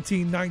 In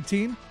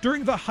 1919,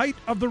 during the height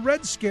of the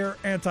Red Scare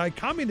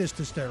anti-communist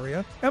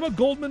hysteria, Emma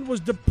Goldman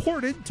was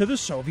deported to the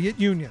Soviet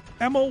Union.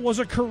 Emma was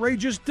a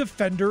courageous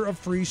defender of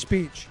free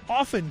speech,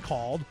 often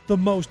called the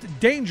most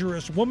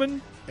dangerous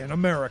woman in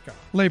America.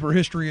 Labor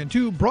History in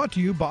 2 brought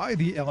to you by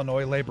the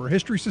Illinois Labor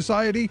History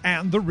Society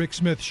and The Rick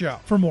Smith Show.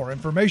 For more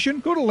information,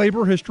 go to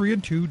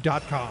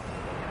laborhistoryin2.com.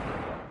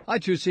 Hi,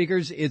 Truth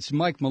Seekers. It's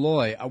Mike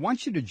Malloy. I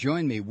want you to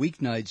join me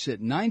weeknights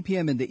at 9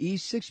 p.m. in the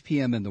East, 6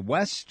 p.m. in the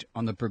West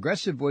on the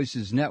Progressive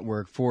Voices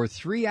Network for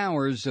 3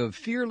 hours of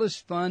fearless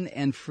fun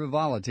and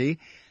frivolity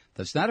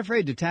that's not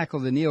afraid to tackle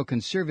the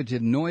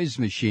neoconservative noise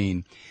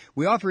machine.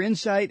 We offer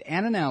insight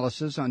and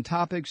analysis on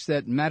topics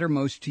that matter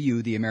most to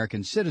you, the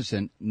American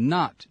citizen,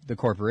 not the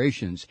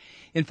corporations.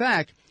 In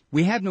fact,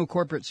 we have no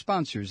corporate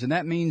sponsors, and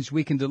that means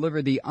we can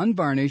deliver the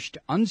unvarnished,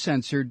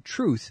 uncensored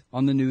truth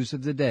on the news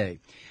of the day.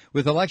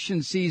 With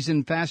election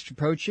season fast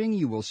approaching,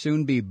 you will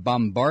soon be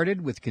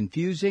bombarded with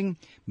confusing,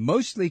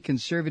 mostly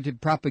conservative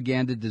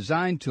propaganda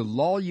designed to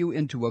lull you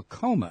into a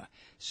coma,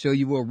 so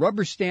you will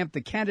rubber stamp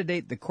the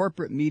candidate the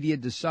corporate media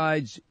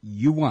decides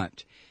you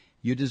want.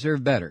 You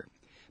deserve better.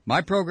 My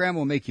program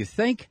will make you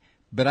think,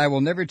 but I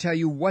will never tell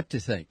you what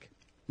to think.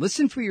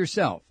 Listen for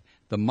yourself.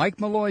 The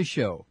Mike Malloy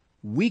Show,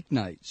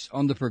 weeknights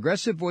on the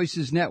Progressive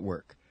Voices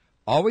Network.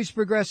 Always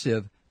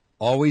progressive,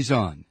 always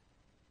on.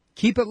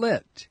 Keep it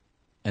lit.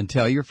 And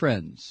tell your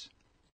friends.